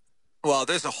different. Well,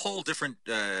 there's a whole different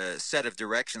set of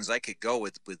directions I could go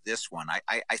with this one.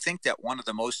 I think that one of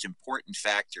the most important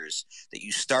factors that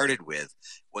you started with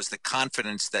was the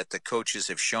confidence that the coaches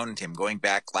have shown him going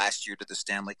back last year to the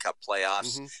Stanley Cup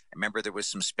playoffs. I remember there was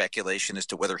some speculation as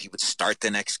to whether he would start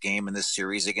the next game in this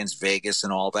series against Vegas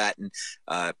and all that.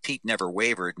 And Pete never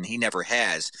wavered, and he never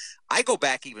has. I go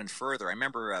back even further. I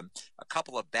remember a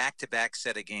couple of back-to-back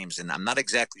set of games, and I'm not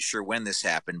exactly sure when this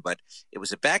happened, but it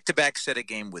was a back-to-back set of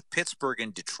game with Pittsburgh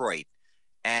and Detroit.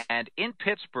 And in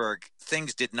Pittsburgh,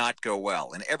 things did not go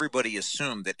well, and everybody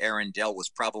assumed that Aaron Dell was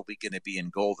probably going to be in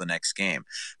goal the next game.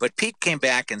 But Pete came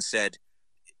back and said,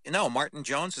 no, Martin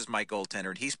Jones is my goaltender,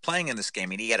 and he's playing in this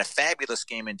game. And he had a fabulous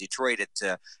game in Detroit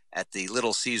at the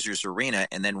Little Caesars Arena,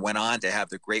 and then went on to have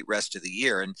the great rest of the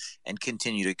year and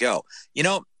continue to go. You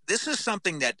know, this is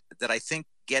something that I think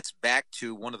gets back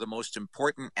to one of the most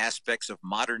important aspects of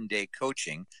modern day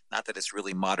coaching. Not that it's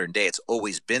really modern day, it's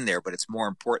always been there, but it's more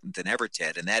important than ever,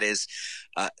 Ted. And that is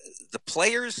the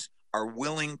players are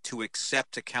willing to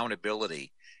accept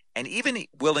accountability and even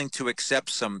willing to accept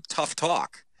some tough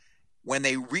talk when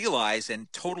they realize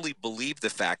and totally believe the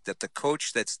fact that the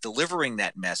coach that's delivering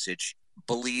that message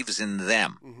believes in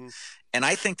them. And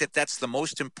I think that that's the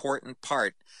most important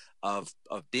part of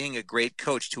being a great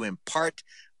coach, to impart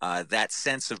that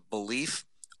sense of belief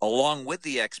along with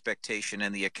the expectation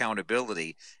and the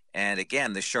accountability. And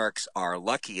again, the Sharks are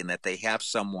lucky in that they have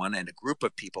someone and a group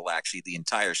of people, actually the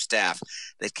entire staff,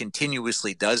 that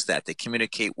continuously does that. They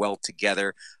communicate well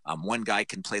together. One guy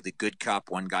can play the good cop,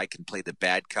 one guy can play the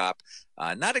bad cop.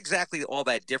 Not exactly all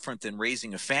that different than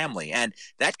raising a family. And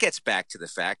that gets back to the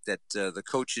fact that the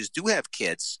coaches do have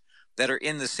kids that are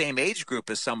in the same age group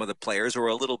as some of the players, or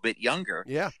a little bit younger.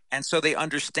 Yeah. And so they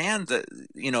understand the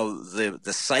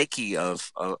psyche of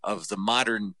the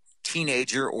modern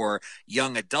teenager or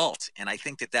young adult. And I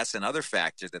think that that's another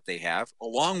factor that they have,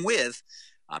 along with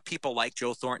people like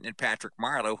Joe Thornton and Patrick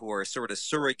Marleau, who are sort of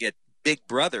surrogate big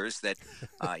brothers that,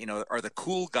 are the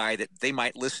cool guy that they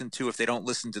might listen to if they don't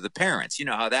listen to the parents. You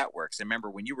know how that works. I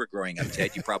remember when you were growing up,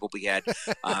 Ted, you probably had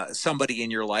somebody in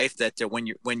your life that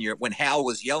when Hal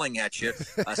was yelling at you,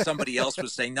 somebody else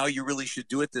was saying, no, you really should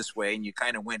do it this way. And you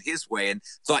kind of went his way and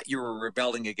thought you were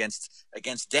rebelling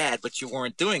against Dad, but you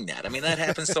weren't doing that. I mean, that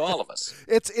happens to all of us.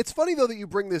 It's funny, though, that you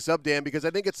bring this up, Dan, because I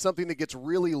think it's something that gets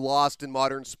really lost in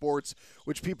modern sports,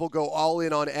 which people go all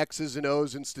in on X's and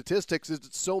O's and statistics, is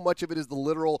that so much of it is the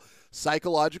literal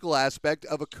psychological aspect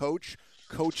of a coach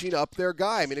coaching up their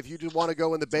guy. I mean, if you want to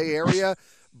go in the Bay Area,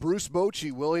 Bruce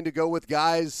Bochy willing to go with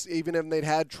guys even if they'd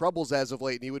had troubles as of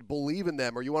late, and he would believe in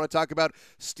them. Or you want to talk about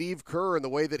Steve Kerr and the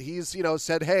way that he's,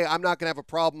 said, hey, I'm not going to have a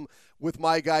problem with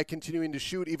my guy continuing to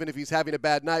shoot even if he's having a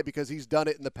bad night because he's done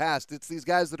it in the past. It's these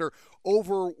guys that are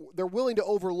they're willing to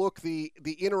overlook the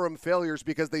interim failures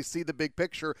because they see the big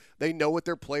picture. They know what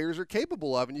their players are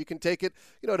capable of. And you can take it,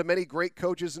 to many great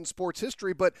coaches in sports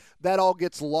history, but that all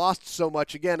gets lost so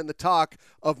much, again, in the talk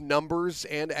of numbers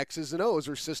and X's and O's,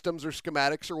 or systems or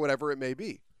schematics or whatever it may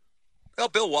be. Well,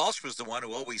 Bill Walsh was the one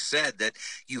who always said that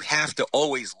you have to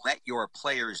always let your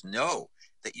players know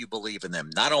that you believe in them.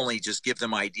 Not only just give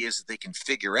them ideas that they can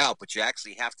figure out, but you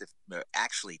actually have to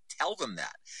actually tell them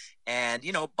that. And,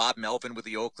 Bob Melvin with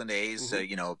the Oakland A's,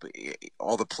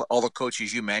 all the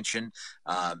coaches you mentioned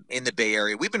in the Bay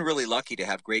Area. We've been really lucky to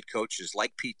have great coaches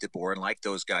like Pete DeBoer and like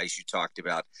those guys you talked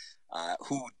about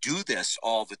who do this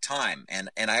all the time. And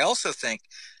I also think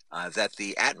that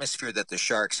the atmosphere that the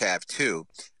Sharks have, too,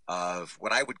 of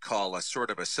what I would call a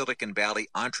sort of a Silicon Valley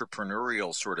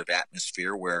entrepreneurial sort of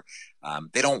atmosphere where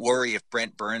they don't worry if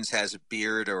Brent Burns has a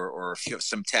beard or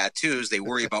some tattoos. They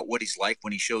worry about what he's like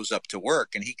when he shows up to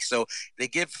work. And so they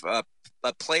give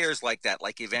players like that,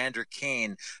 like Evander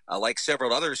Kane, like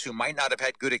several others who might not have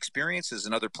had good experiences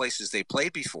in other places they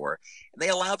played before. And they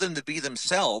allow them to be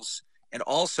themselves and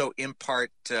also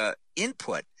impart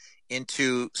input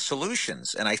into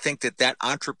solutions. And I think that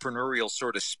entrepreneurial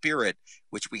sort of spirit,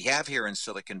 which we have here in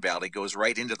Silicon Valley, goes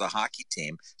right into the hockey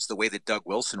team. It's the way that Doug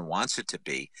Wilson wants it to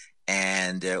be.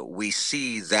 And we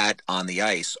see that on the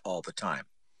ice all the time.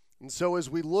 And so as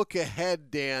we look ahead,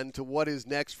 Dan, to what is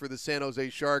next for the San Jose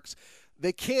Sharks,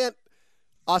 they can't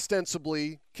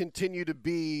ostensibly continue to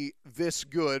be this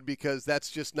good because that's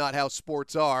just not how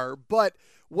sports are. But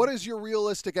what is your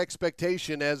realistic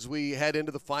expectation as we head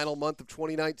into the final month of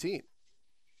 2019?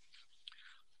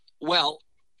 Well,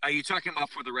 are you talking about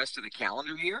for the rest of the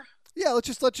calendar year? Yeah, let's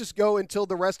just go until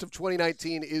the rest of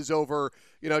 2019 is over,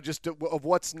 just of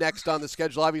what's next on the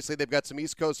schedule. Obviously, they've got some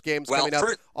East Coast games coming up,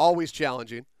 always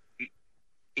challenging.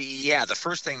 Yeah, the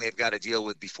first thing they've got to deal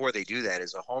with before they do that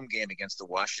is a home game against the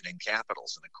Washington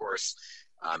Capitals. And, of course,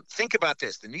 think about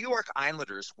this. The New York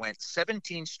Islanders went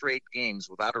 17 straight games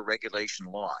without a regulation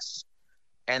loss,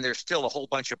 and they're still a whole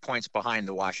bunch of points behind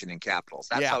the Washington Capitals.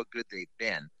 That's how good they've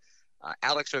been.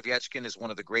 Alex Ovechkin is one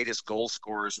of the greatest goal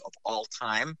scorers of all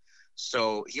time.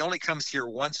 So he only comes here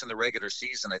once in the regular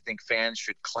season. I think fans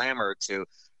should clamor to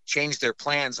change their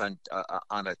plans on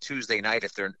a Tuesday night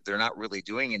if they're not really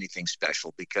doing anything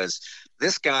special, because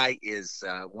this guy is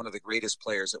one of the greatest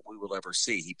players that we will ever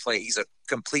see. He's a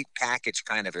complete package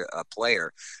kind of a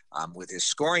player with his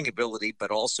scoring ability,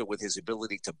 but also with his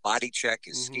ability to body check,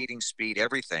 his skating speed,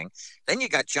 everything. Then you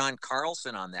got John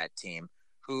Carlson on that team,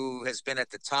 who has been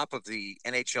at the top of the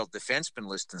NHL defenseman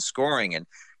list in scoring. And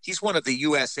he's one of the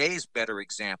USA's better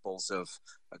examples of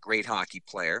a great hockey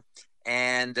player.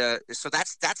 And so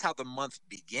that's how the month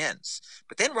begins.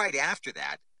 But then right after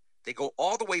that, they go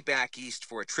all the way back east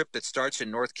for a trip that starts in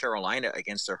North Carolina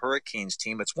against the Hurricanes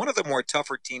team. It's one of the more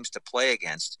tougher teams to play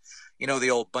against.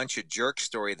 The old bunch of jerks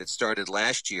story that started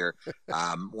last year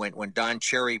when Don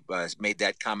Cherry made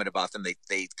that comment about them.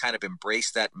 They kind of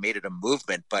embraced that and made it a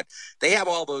movement. But they have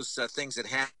all those things that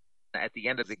happen at the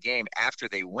end of the game after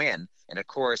they win. And of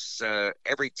course,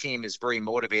 every team is very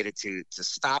motivated to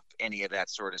stop any of that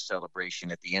sort of celebration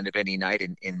at the end of any night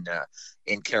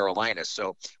in Carolina.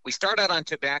 So we start out on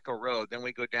Tobacco Road, then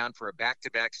we go down for a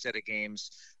back-to-back set of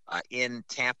games in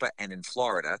Tampa and in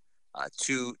Florida,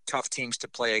 two tough teams to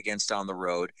play against on the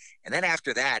road. And then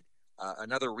after that,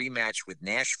 another rematch with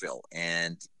Nashville,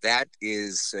 and that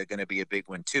is going to be a big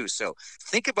one too. So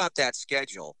think about that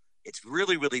schedule. It's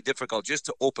really, really difficult just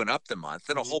to open up the month.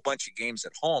 Then a whole bunch of games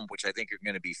at home, which I think are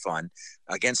going to be fun,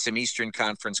 against some Eastern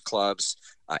Conference clubs.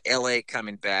 LA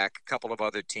coming back, a couple of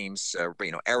other teams.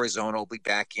 Arizona will be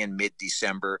back in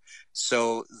mid-December.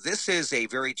 So this is a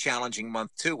very challenging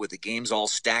month too, with the games all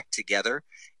stacked together.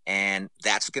 And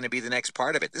that's going to be the next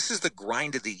part of it. This is the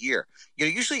grind of the year.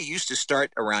 Usually it used to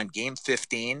start around game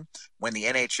 15 when the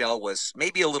NHL was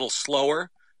maybe a little slower,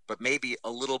 but maybe a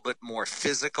little bit more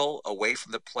physical away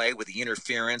from the play with the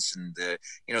interference and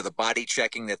the body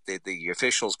checking that the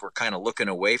officials were kind of looking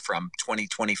away from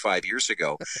 25 years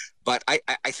ago. But I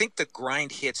think the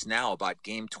grind hits now about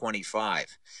game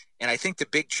 25. And I think the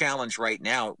big challenge right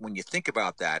now, when you think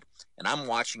about that, and I'm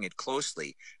watching it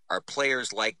closely, are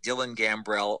players like Dylan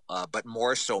Gambrell, but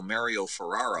more so Mario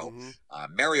Ferraro.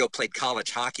 Mario played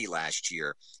college hockey last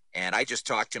year. And I just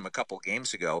talked to him a couple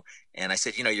games ago, and I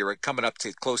said, you're coming up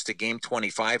to close to game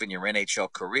 25 in your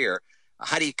NHL career.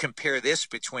 How do you compare this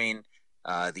between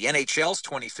the NHL's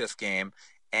 25th game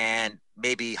and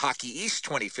maybe Hockey East's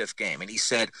 25th game? And he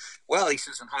said,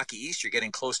 in Hockey East, you're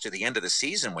getting close to the end of the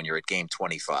season when you're at game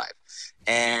 25.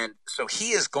 And so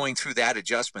he is going through that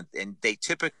adjustment, and they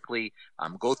typically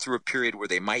go through a period where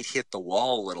they might hit the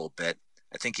wall a little bit.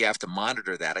 I think you have to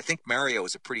monitor that. I think Mario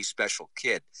is a pretty special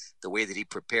kid. The way that he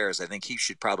prepares, I think he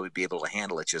should probably be able to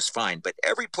handle it just fine. But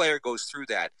every player goes through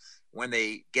that when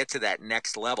they get to that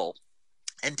next level.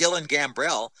 And Dylan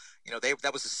Gambrell,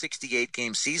 that was a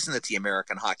 68-game season that the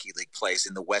American Hockey League plays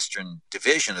in the Western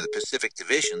Division or the Pacific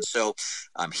Division. So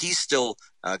he's still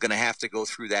going to have to go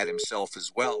through that himself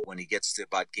as well when he gets to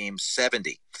about game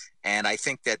 70. And I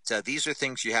think that these are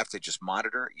things you have to just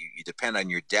monitor. You depend on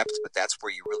your depth, but that's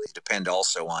where you really depend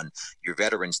also on your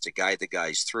veterans to guide the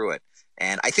guys through it.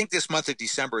 And I think this month of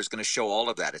December is going to show all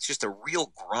of that. It's just a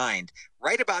real grind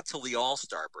right about till the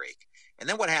All-Star break. And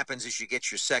then what happens is you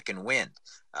get your second wind.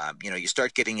 You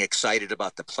start getting excited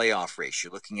about the playoff race.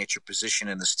 You're looking at your position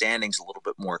in the standings a little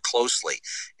bit more closely,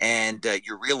 and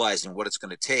you're realizing what it's going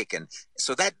to take. And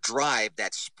so that drive,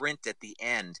 that sprint at the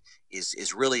end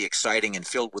is really exciting and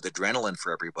filled with adrenaline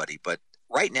for everybody. But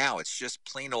right now, it's just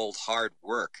plain old hard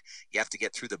work. You have to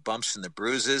get through the bumps and the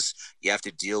bruises. You have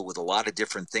to deal with a lot of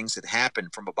different things that happen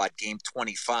from about game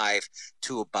 25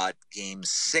 to about game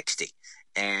 60.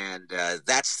 And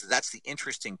that's the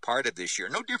interesting part of this year.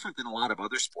 No different than a lot of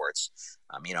other sports.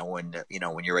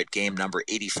 When you're at game number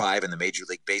 85 in the Major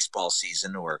League Baseball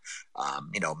season, or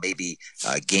maybe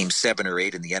game 7 or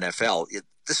 8 in the NFL,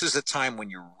 this is a time when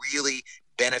you're really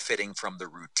benefiting from the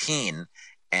routine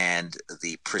and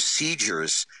the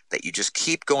procedures that you just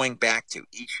keep going back to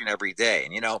each and every day.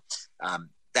 And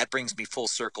that brings me full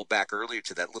circle back earlier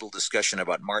to that little discussion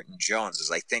about Martin Jones, is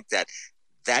I think that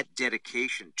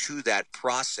dedication to that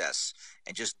process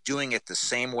and just doing it the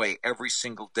same way every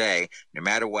single day, no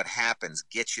matter what happens,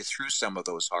 gets you through some of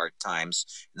those hard times.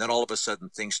 And then all of a sudden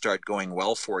things start going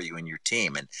well for you and your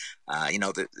team. And,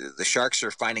 the Sharks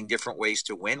are finding different ways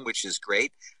to win, which is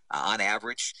great. On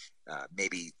average,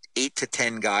 maybe 8 to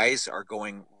 10 guys are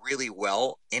going really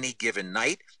well any given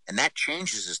night. And that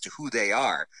changes as to who they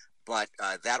are. But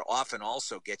that often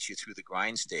also gets you through the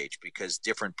grind stage because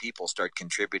different people start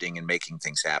contributing and making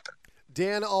things happen.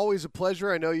 Dan, always a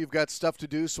pleasure. I know you've got stuff to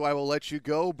do, so I will let you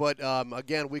go. But,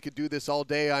 again, we could do this all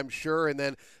day, I'm sure. And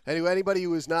then anybody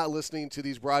who is not listening to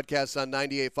these broadcasts on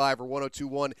 98.5 or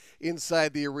 102.1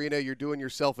 inside the arena, you're doing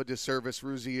yourself a disservice.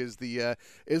 Ruzi is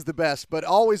the best. But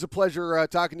always a pleasure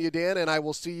talking to you, Dan, and I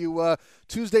will see you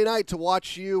Tuesday night to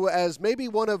watch you as maybe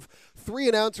one of 3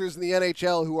 announcers in the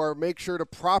NHL who make sure to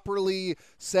properly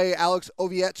say Alex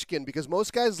Ovechkin, because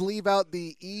most guys leave out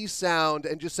the E sound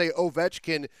and just say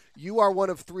Ovechkin. You are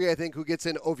one of 3, I think, who gets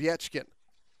in Ovechkin.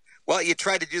 Well, you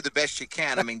try to do the best you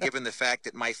can. I mean, given the fact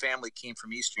that my family came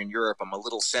from Eastern Europe, I'm a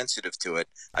little sensitive to it.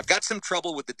 I've got some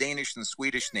trouble with the Danish and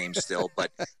Swedish names still,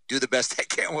 but do the best I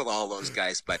can with all those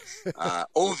guys. But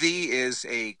OV is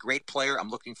a great player.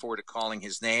 I'm looking forward to calling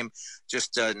his name.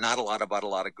 Just not a lot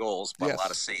of goals, but yes, a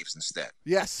lot of saves instead.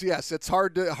 Yes. It's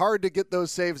hard to get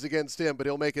those saves against him, but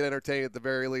he'll make it entertaining at the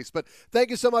very least. But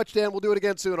thank you so much, Dan. We'll do it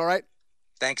again soon, all right?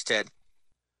 Thanks, Ted.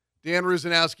 Dan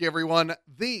Rusanowski, everyone,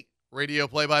 the radio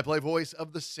play-by-play voice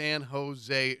of the San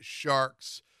Jose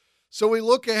Sharks. So we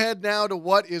look ahead now to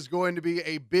what is going to be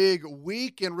a big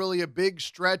week and really a big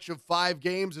stretch of 5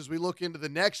 games as we look into the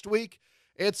next week.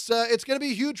 It's going to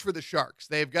be huge for the Sharks.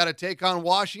 They've got to take on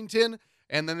Washington,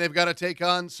 and then they've got to take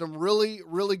on some really,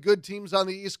 really good teams on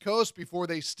the East Coast before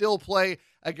they still play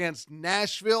against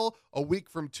Nashville a week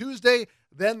from Tuesday.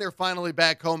 Then they're finally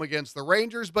back home against the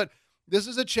Rangers. But this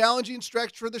is a challenging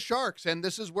stretch for the Sharks, and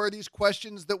this is where these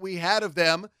questions that we had of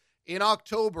them in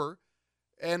October,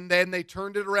 and then they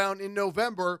turned it around in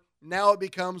November, now it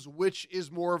becomes which is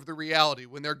more of the reality.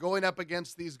 When they're going up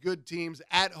against these good teams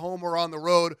at home or on the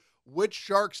road, which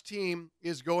Sharks team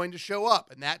is going to show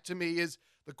up? And that, to me, is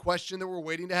the question that we're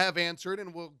waiting to have answered,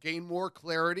 and we'll gain more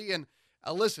clarity. And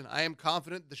listen, I am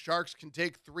confident the Sharks can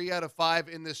take 3 out of 5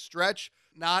 in this stretch.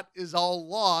 Not is all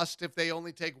lost if they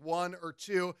only take 1 or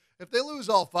 2. If they lose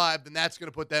all 5, then that's going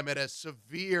to put them at a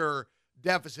severe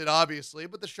deficit, obviously.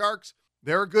 But the Sharks,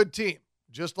 they're a good team,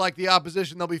 just like the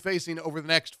opposition they'll be facing over the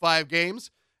next 5 games.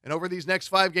 And over these next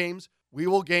 5 games, we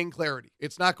will gain clarity.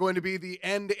 It's not going to be the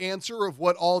end answer of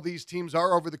what all these teams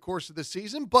are over the course of the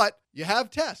season, but you have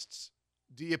tests.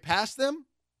 Do you pass them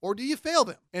or do you fail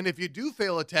them? And if you do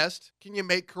fail a test, can you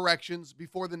make corrections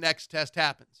before the next test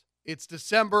happens? It's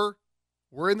December.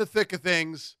 We're in the thick of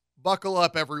things. Buckle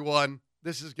up, everyone.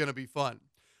 This is going to be fun.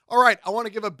 All right, I want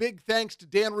to give a big thanks to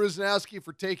Dan Rusanowski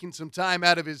for taking some time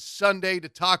out of his Sunday to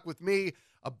talk with me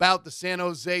about the San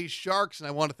Jose Sharks, and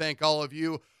I want to thank all of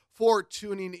you for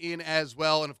tuning in as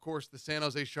well, and of course the San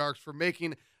Jose Sharks for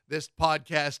making this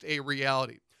podcast a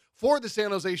reality. For the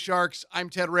San Jose Sharks, I'm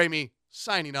Ted Ramey,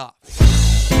 signing off.